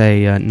was going to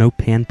say no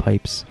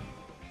panpipes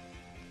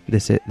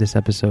this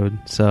episode,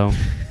 so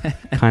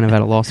kind of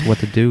at a loss of what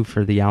to do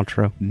for the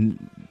outro.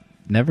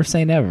 Never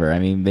say never. I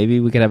mean, maybe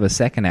we could have a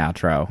second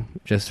outro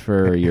just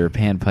for your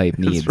panpipe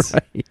needs. That's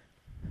right.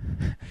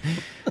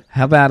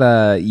 How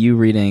about you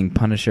reading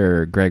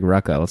Punisher Greg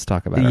Rucka? Let's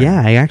talk about it.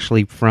 Yeah, I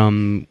actually,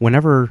 from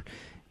whenever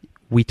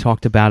we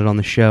talked about it on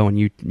the show and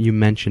you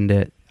mentioned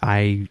it,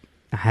 I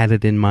had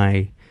it in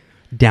my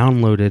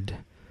downloaded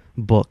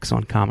books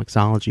on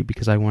Comixology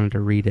because I wanted to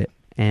read it,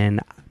 and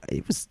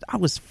I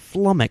was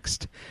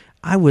flummoxed.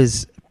 It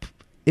was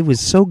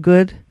so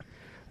good.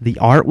 The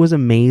art was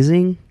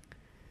amazing,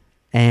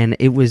 and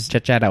it was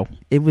Chachado.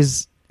 It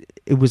was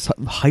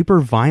hyper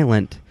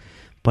violent,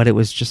 but it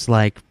was just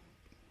like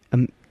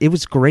it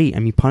was great. I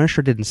mean,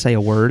 Punisher didn't say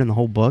a word in the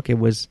whole book.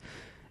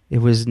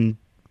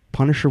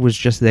 Punisher was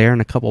just there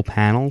in a couple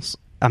panels.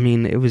 I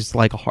mean, it was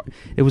like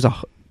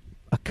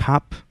a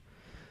cop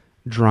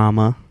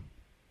drama,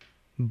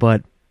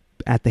 but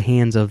at the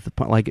hands of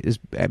is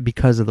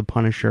because of the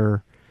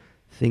Punisher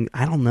thing.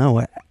 I don't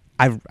know.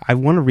 I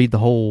want to read the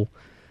whole.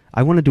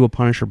 I want to do a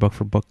Punisher book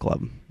for book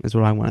club. Is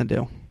what I want to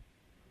do.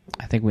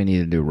 I think we need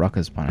to do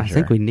Rucka's Punisher. I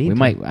think we need. We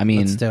might. I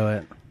mean, Let's do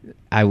it.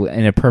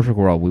 In a perfect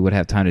world, we would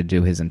have time to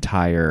do his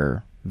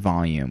entire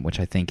volume, which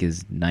I think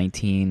is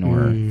 19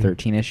 or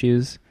 13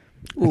 issues.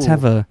 Let's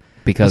have a.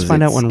 Because let's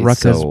find out when it's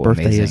Rucka's so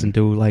birthday amazing. is and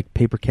do like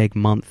Paper Keg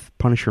month,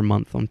 Punisher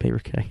month on Paper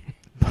Keg.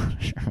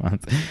 Punisher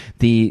month.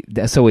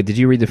 So wait, did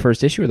you read the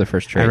first issue or the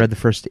first trade? I read the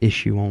first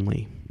issue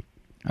only.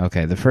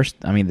 Okay,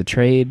 the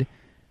trade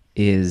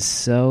is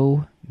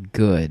so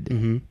good.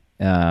 Mm-hmm.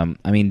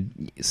 I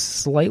mean,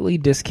 slightly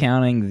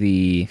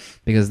discounting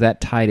because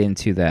that tied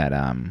into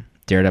that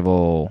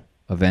Daredevil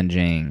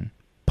Avenging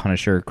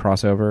Punisher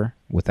crossover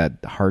with that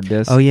hard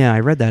disk. Oh yeah,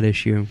 I read that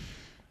issue.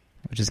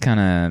 Which is kind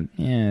of,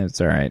 it's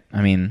all right.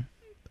 I mean,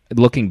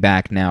 looking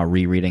back now,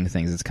 rereading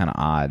things, it's kind of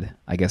odd.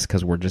 I guess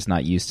because we're just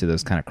not used to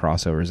those kind of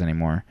crossovers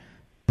anymore.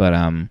 But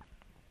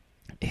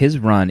his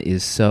run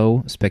is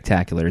so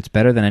spectacular. It's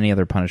better than any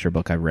other Punisher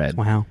book I've read.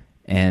 Wow.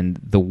 And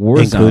the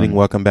Warzone, including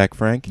Welcome Back,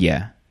 Frank.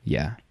 Yeah.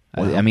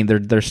 Wow. I mean,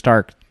 they're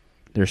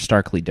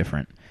starkly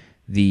different.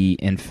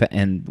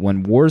 And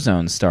when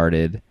Warzone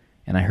started,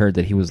 and I heard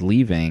that he was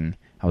leaving,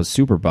 I was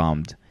super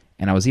bummed,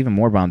 and I was even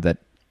more bummed that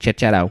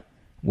Chachado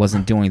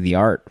wasn't doing the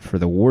art for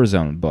the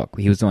Warzone book.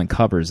 He was doing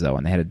covers though,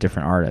 and they had a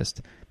different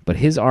artist. But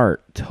his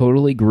art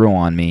totally grew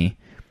on me.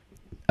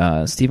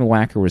 Stephen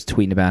Wacker was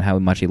tweeting about how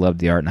much he loved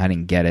the art, and I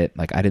didn't get it.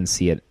 Like I didn't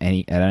see it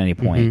at any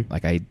point. Mm-hmm.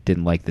 Like I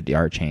didn't like the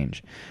art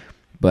change.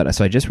 But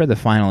so I just read the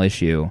final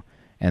issue,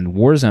 and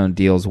Warzone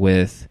deals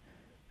with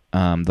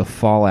the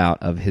fallout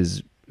of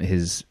his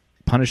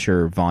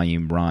Punisher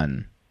volume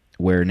run,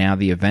 where now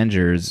the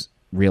Avengers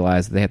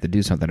realize that they have to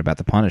do something about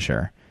the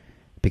Punisher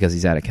because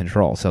he's out of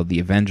control. So the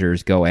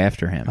Avengers go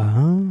after him.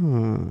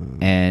 Oh.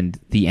 And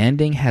the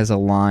ending has a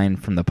line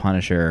from the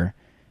Punisher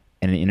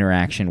and an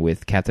interaction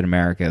with Captain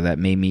America that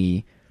made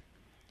me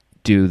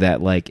do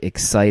that, like,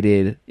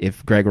 excited.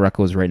 If Greg Rucka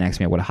was right next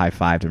to me, I would have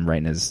high-fived him right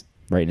in his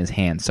right in his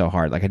hand so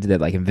hard. Like I did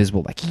that like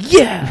invisible, like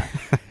yeah.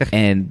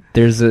 And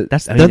there's a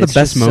They're the it's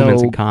best just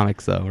moments so- in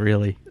comics, though.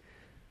 Really.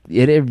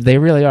 They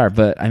really are.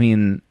 But I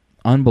mean,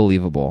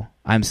 unbelievable.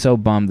 I'm so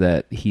bummed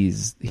that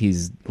he's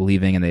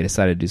leaving and they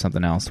decided to do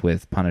something else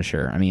with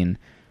Punisher. I mean,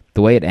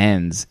 the way it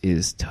ends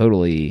is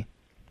totally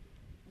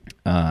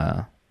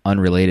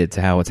unrelated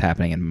to how it's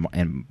happening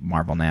in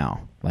Marvel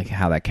now, like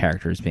how that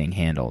character is being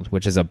handled,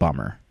 which is a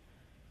bummer.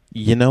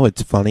 You know,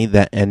 it's funny,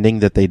 that ending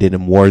that they did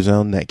in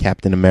Warzone, that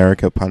Captain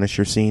America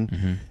Punisher scene,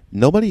 Mm-hmm.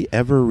 nobody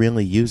ever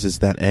really uses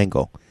that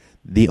angle.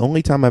 The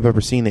only time I've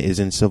ever seen it is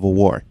in Civil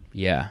War.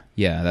 Yeah,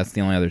 that's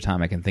the only other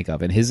time I can think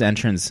of. And his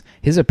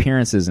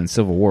appearances in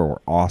Civil War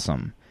were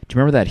awesome. Do you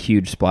remember that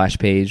huge splash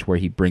page where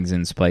he brings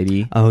in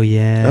Spidey? Oh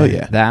yeah. Oh,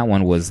 yeah. That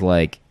one was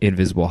like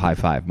invisible high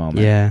five moment.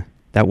 Yeah,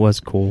 that was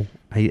cool.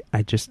 I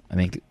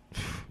mean,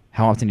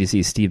 how often do you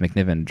see Steve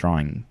McNiven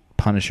drawing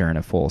Punisher in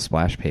a full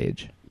splash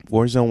page?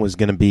 Warzone was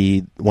going to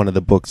be one of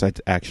the books I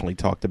actually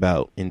talked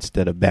about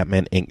instead of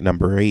Batman Inc.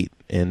 number 8.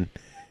 And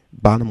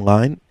bottom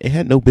line, it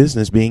had no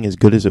business being as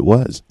good as it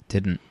was.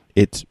 Didn't.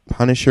 It's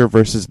Punisher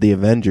versus the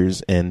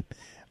Avengers, and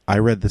I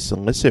read the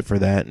solicit for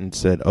that and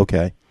said,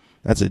 okay,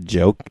 that's a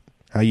joke.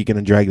 How are you going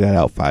to drag that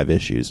out 5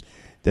 issues?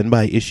 Then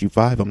by issue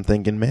 5, I'm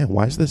thinking, man,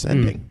 why is this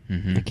ending?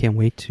 Mm-hmm. I can't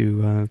wait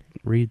to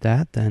read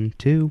that then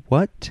too.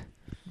 What?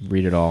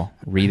 Read it all.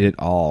 Read it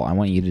all. I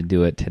want you to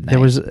do it tonight. There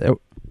was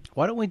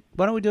Why don't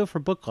we do it for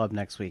book club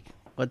next week?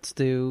 Let's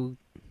do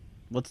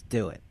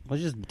it.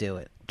 Let's just do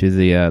it. do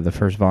the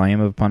first volume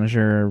of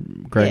Punisher,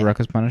 Greg Yeah.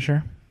 Rucka's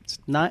Punisher.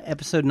 Not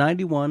episode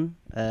 91.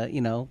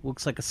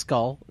 Looks like a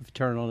skull if you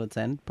turn it on its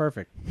end.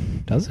 Perfect.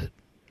 Does it?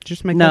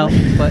 just make No,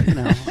 that but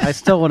no, I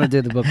still want to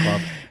do the book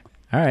club.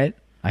 All right,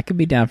 I could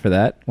be down for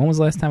that. When was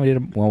the last time we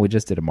did? We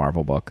just did a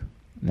Marvel book.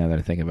 Now that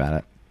I think about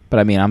it, but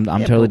I mean, I'm Yeah,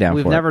 totally but down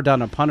We've for never it.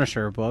 done a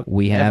Punisher book.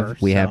 We have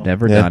so.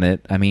 never Yeah. done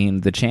it. I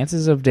mean, the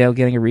chances of Dale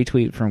getting a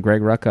retweet from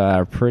Greg Rucka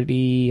are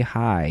pretty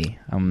high.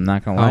 I'm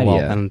not gonna lie Oh, well,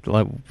 to you.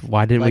 and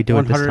why didn't we Like do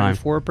it this time?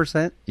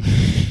 104%.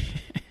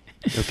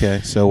 Okay,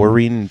 so we're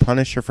reading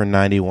Punisher for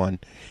 91.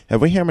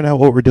 Have we hammered out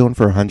what we're doing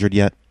for 100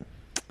 yet?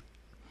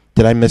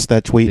 Did I miss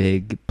that tweet?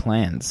 Big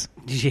plans.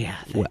 Yeah,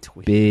 that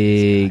tweet.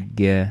 Big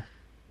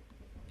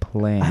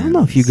plans. I don't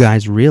know if you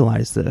guys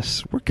realize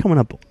this. We're coming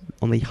up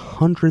on the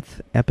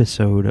 100th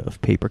episode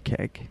of Paper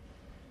Keg.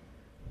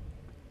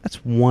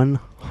 That's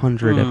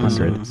 100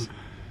 episodes.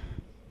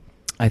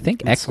 I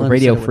think And Slim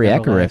Radio said it Free would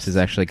never Ecoriffs last. is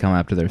actually coming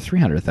up to their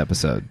 300th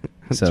episode.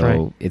 That's So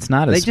right. it's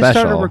not as They special. just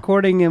started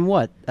recording in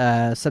what?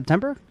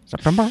 September?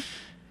 September?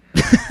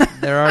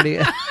 They're already.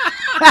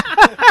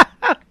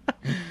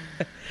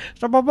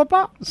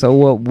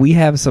 So we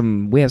have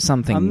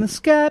something. I'm the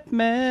Scat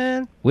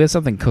Man. We have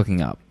something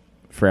cooking up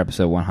for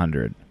episode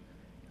 100.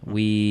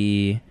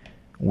 We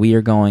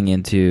are going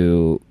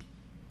into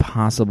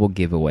possible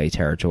giveaway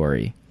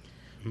territory.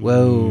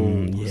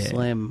 Whoa, yeah.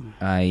 Slim.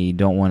 I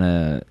don't want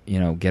to,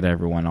 get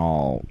everyone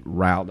all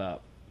riled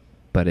up,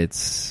 but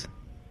it's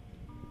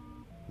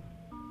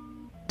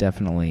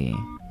definitely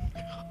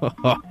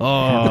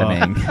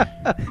happening.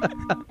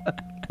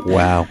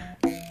 Wow.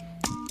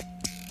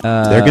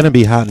 They're going to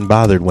be hot and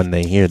bothered when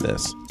they hear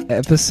this.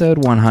 Episode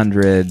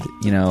 100,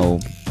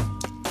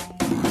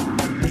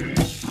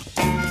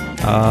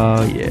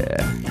 Oh,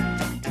 yeah.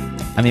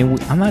 I mean,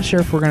 I'm not sure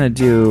if we're going to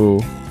do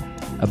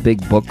a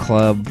big book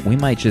club. We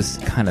might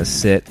just kind of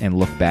sit and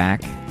look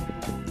back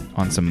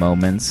on some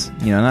moments.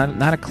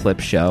 Not a clip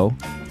show.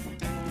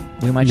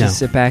 We might just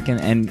sit back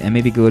and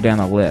maybe go down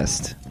the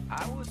list.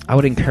 I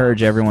would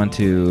encourage everyone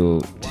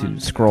to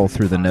scroll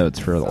through the notes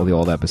for all the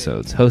old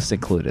episodes, host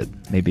included.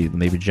 Maybe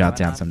jot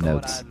down some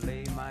notes.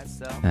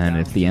 And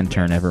if the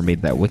intern ever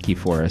made that wiki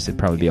for us, it'd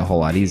probably be a whole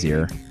lot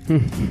easier.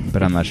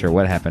 But I'm not sure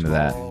what happened to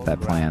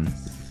that plan.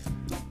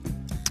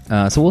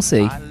 So we'll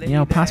see.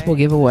 Possible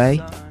giveaway.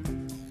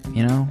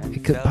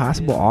 It could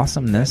possible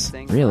awesomeness.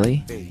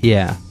 Really.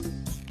 Yeah.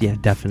 Yeah,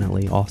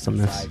 definitely.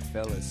 Awesomeness.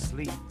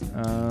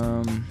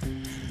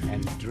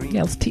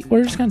 Yeah,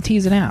 we're just gonna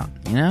tease it out.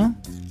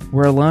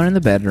 We're alone in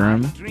the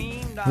bedroom.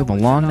 We have a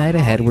long night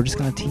ahead. We're just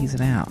gonna tease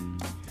it out.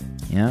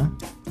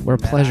 We're a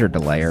pleasure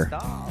delayer.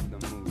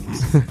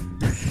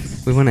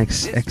 We want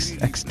to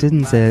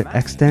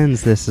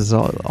extends this as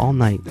all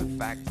night.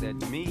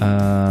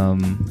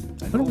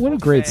 What a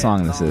great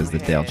song this is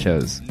that Dale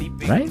chose,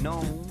 right?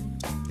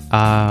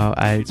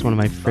 It's one of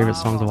my favorite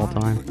songs of all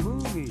time.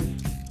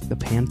 The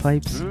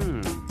Panpipes.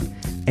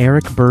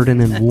 Eric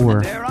Burden and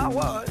War.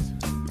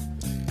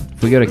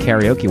 If we go to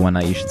karaoke one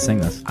night, you should sing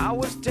this.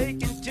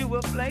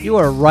 You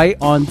are right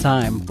on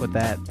time with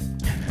that.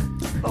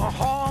 The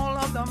hall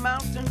of the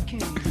mountain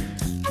king.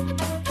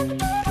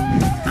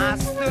 I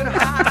stood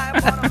high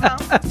on a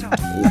mountain top.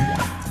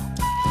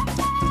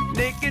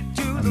 Naked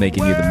to I'm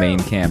making you the main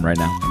cam right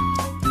now.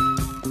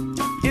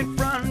 in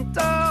front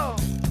of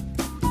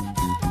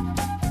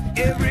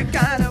every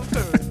kind of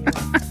girl.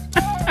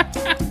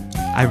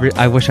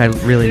 I wish I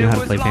really knew how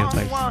to play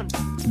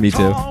panpipes. Me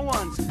too.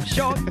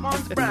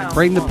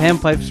 Bring the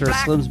panpipes for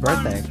Slim's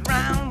birthday.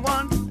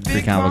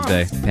 Free comic book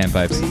day.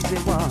 Panpipes.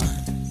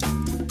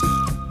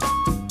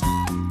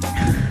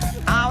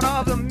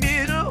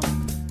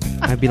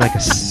 I'd be like a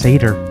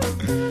satyr.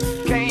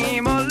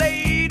 Came a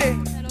lady.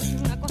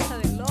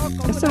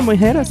 It's in my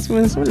head. She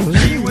whispered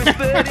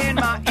in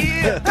my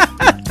ear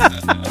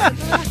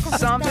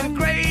something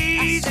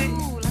crazy.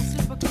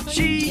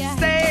 She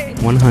said,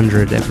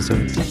 100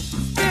 episodes.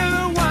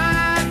 "Still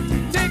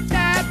wine, take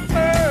that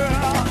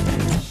pearl.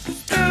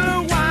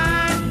 Still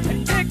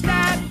wine, take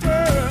that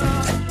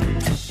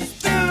pearl.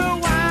 Still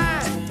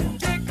wine,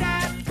 take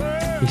that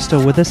pearl." You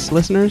still with us,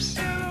 listeners?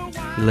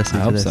 You listen I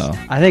to hope this. so.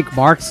 I think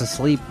Mark's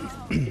asleep.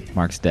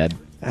 Mark's dead.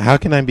 How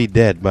can I be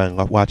dead by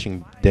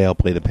watching Dale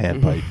play the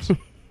panpipes?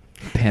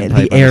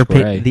 Panpipe The air,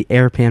 underscore A. the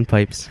air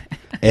panpipes.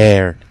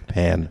 Air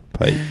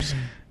panpipes.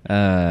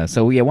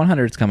 So yeah,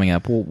 100's coming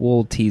up.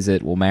 We'll tease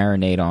it. We'll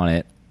marinate on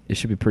it. It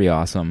should be pretty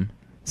awesome.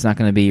 It's not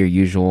going to be your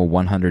usual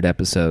 100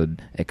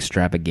 episode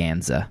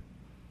extravaganza.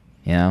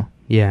 You know,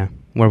 Yeah,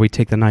 where we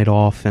take the night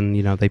off and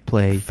they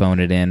play. phone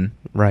it in.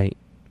 Right,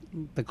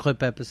 The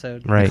clip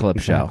episode. right. clip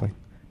exactly. show.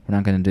 We're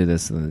not going to do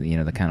this.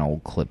 The kind of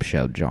old clip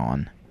show,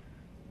 John.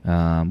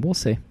 We'll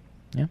see.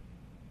 Yeah.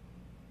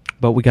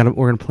 But we're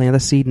gonna plant the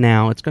seed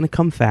now. It's gonna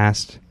come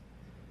fast,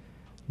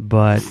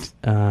 but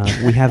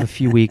we have a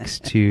few weeks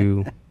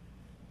to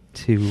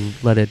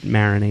let it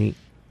marinate,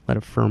 let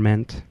it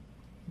ferment,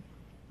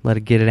 let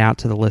it get it out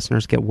to the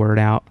listeners, get word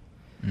out.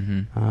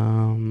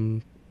 Mm-hmm.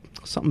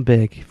 Something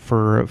big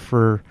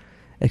for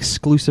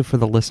exclusive for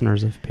the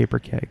listeners of Paper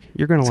Keg.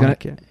 You're gonna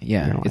like it.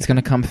 Yeah, it's going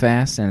to come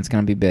fast and it's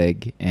going to be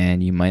big,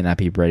 and you might not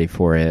be ready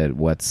for it.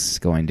 What's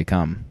going to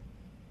come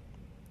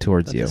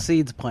towards But you? the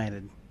seed's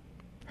planted.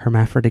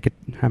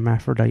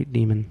 Hermaphrodite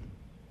demon.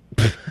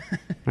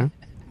 Huh?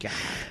 God,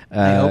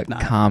 I hope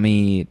not.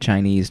 Commie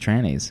Chinese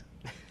trannies.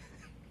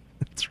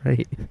 That's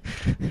right.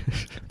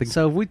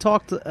 So have we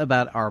talked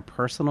about our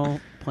personal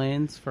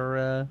plans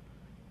for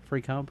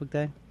Free Comic Book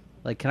Day?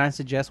 Like, can I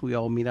suggest we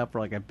all meet up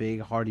for like a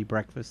big hearty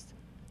breakfast?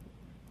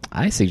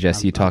 I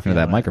suggest I'm you talking to feeling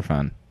that it.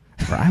 microphone,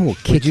 or I will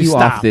kick you you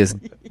off stop? this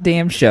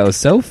damn show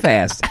so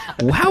fast.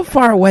 How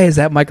far away is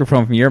that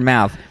microphone from your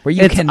mouth where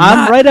you I'm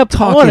cannot right up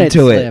talk on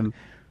into it? Slim.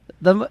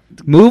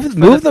 Move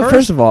the first-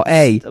 first of all,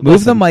 move the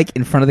listen. mic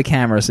in front of the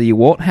camera so you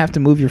won't have to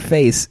move your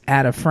face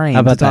out of frame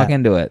How to about talk that?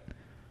 into it.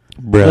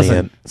 Brilliant.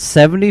 Listen,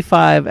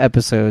 75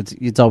 episodes,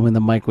 you told me the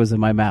mic was in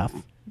my mouth.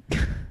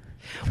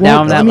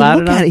 Now I'm not loud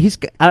look enough.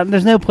 at it.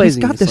 There's no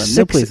pleasing. He's got this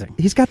Slim. No pleasing.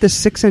 He's got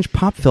this 6-inch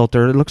pop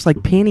filter. It looks like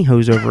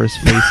pantyhose over his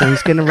face, and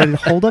he's getting ready to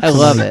hold up. I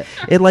love something.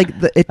 it.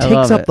 It I takes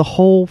love up it. the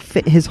whole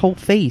his whole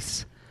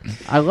face.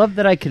 I love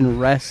that I can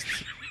rest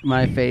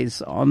my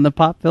face on the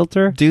pop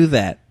filter, Do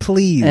that,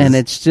 please. and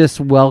it's just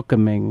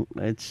welcoming.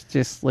 It's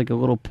just like a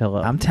little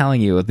pillow. I'm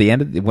telling you, at the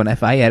end of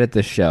if I edit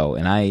the show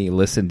and I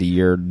listen to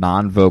your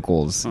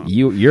non-vocals,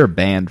 you're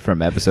banned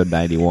from episode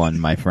 91,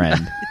 my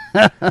friend.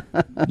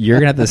 You're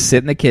gonna have to sit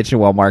in the kitchen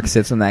while Mark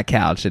sits on that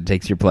couch and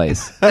takes your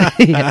place.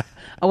 Yeah.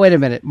 Oh, wait a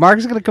minute.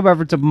 Mark's going to come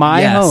over to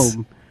my Yes.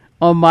 home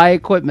on my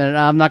equipment, and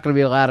I'm not going to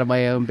be allowed in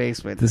my own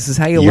basement. This is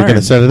how you You're learn. going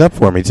to set it up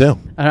for me, too.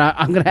 And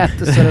I'm going to have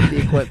to set up the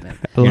equipment.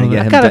 You're gonna get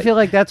I him kind of Di- feel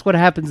like that's what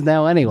happens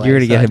now anyway. You're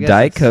gonna so get I him guess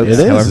Diet it's- Cokes, It is,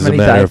 however as a many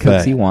matter Diet of Cokes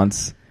fact. he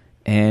wants,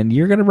 and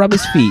you're gonna rub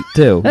his feet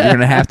too. You're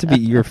gonna have to be.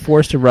 You're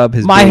forced to rub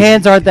his. My big-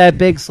 hands aren't that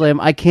big, Slim.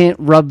 I can't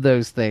rub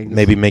those things.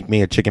 Maybe make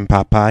me a chicken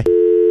pot pie.